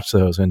to watch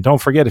those. And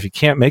don't forget, if you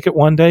can't make it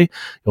one day,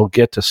 you'll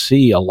get to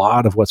see a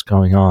lot of what's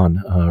going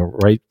on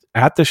right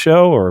at the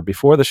show or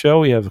before the show.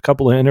 We have a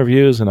couple of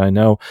interviews, and I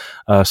know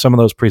some of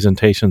those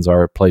presentations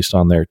are placed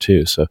on there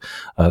too. So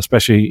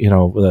especially,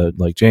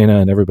 like Jana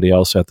and everybody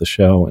else at the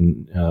show.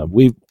 And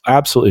we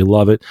absolutely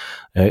love it.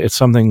 It's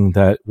something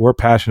that we're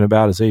passionate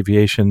about, is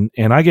aviation.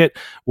 And I get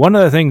one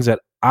of the things that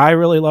I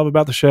really love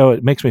about the show,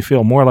 it makes me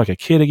feel more like a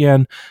kid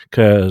again,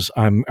 because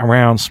I'm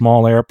around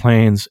small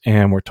airplanes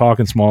and we're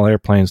talking small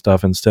airplane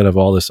stuff instead of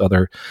all this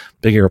other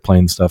big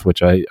airplane stuff,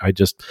 which I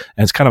just,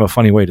 and it's kind of a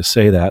funny way to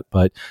say that,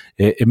 but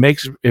it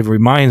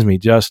reminds me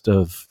just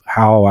of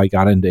how I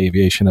got into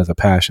aviation as a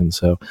passion.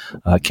 So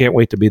I can't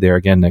wait to be there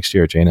again next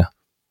year, Jana.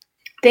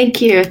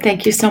 Thank you.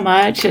 Thank you so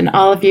much. And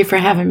all of you for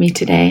having me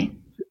today.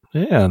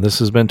 Yeah, this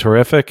has been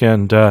terrific.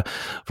 And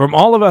from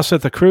all of us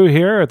at the crew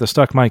here at the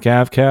Stuck Mike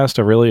Avcast,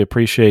 I really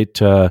appreciate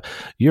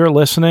your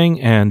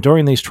listening. And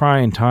during these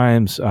trying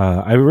times,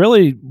 I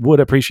really would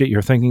appreciate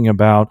your thinking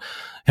about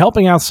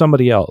helping out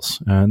somebody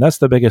else. And that's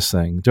the biggest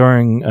thing.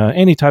 During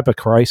any type of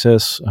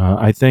crisis,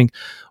 I think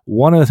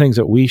one of the things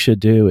that we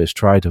should do is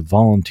try to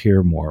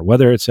volunteer more,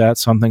 whether it's at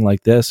something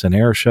like this, an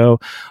air show,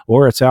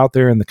 or it's out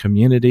there in the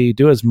community.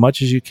 Do as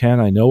much as you can.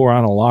 I know we're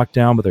on a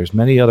lockdown, but there's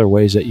many other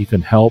ways that you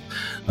can help.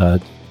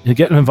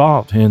 Get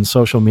involved in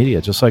social media,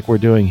 just like we're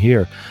doing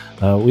here.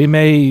 We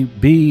may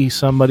be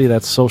somebody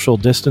that's social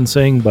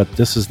distancing, but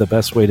this is the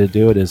best way to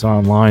do it, is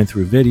online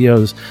through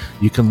videos.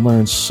 You can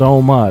learn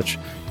so much.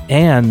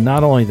 And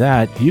not only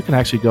that, you can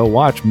actually go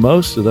watch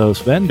most of those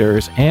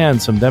vendors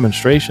and some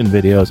demonstration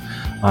videos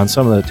on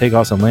some of the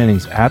takeoffs and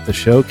landings at the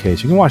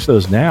showcase. You can watch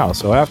those now.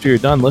 So after you're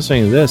done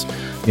listening to this,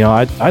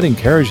 I'd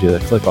encourage you to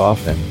click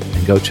off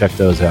and go check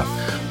those out.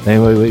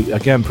 Anyway, we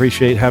again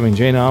appreciate having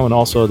Jana on, and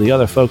also the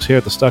other folks here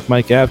at the Stuck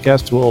Mike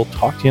Avcast. We'll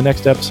talk to you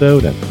next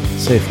episode, and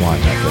safe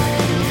flying out there.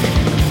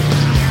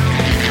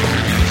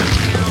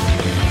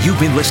 You've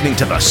been listening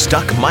to the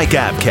Stuck Mic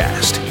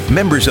Avcast.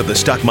 Members of the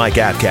Stuck Mic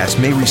Avcast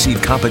may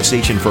receive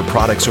compensation for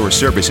products or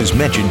services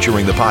mentioned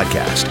during the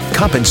podcast.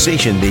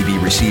 Compensation may be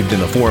received in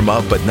the form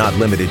of, but not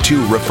limited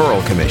to,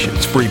 referral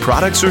commissions, free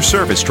products, or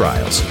service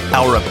trials.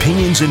 Our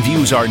opinions and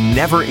views are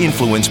never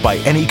influenced by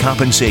any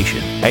compensation,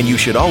 and you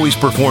should always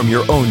perform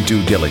your own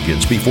due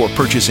diligence before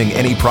purchasing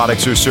any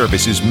products or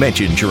services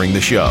mentioned during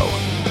the show.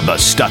 The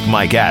Stuck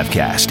Mic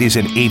Avcast is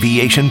an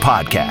aviation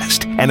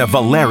podcast and a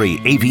Valeri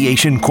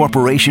Aviation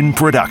Corporation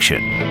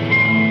production.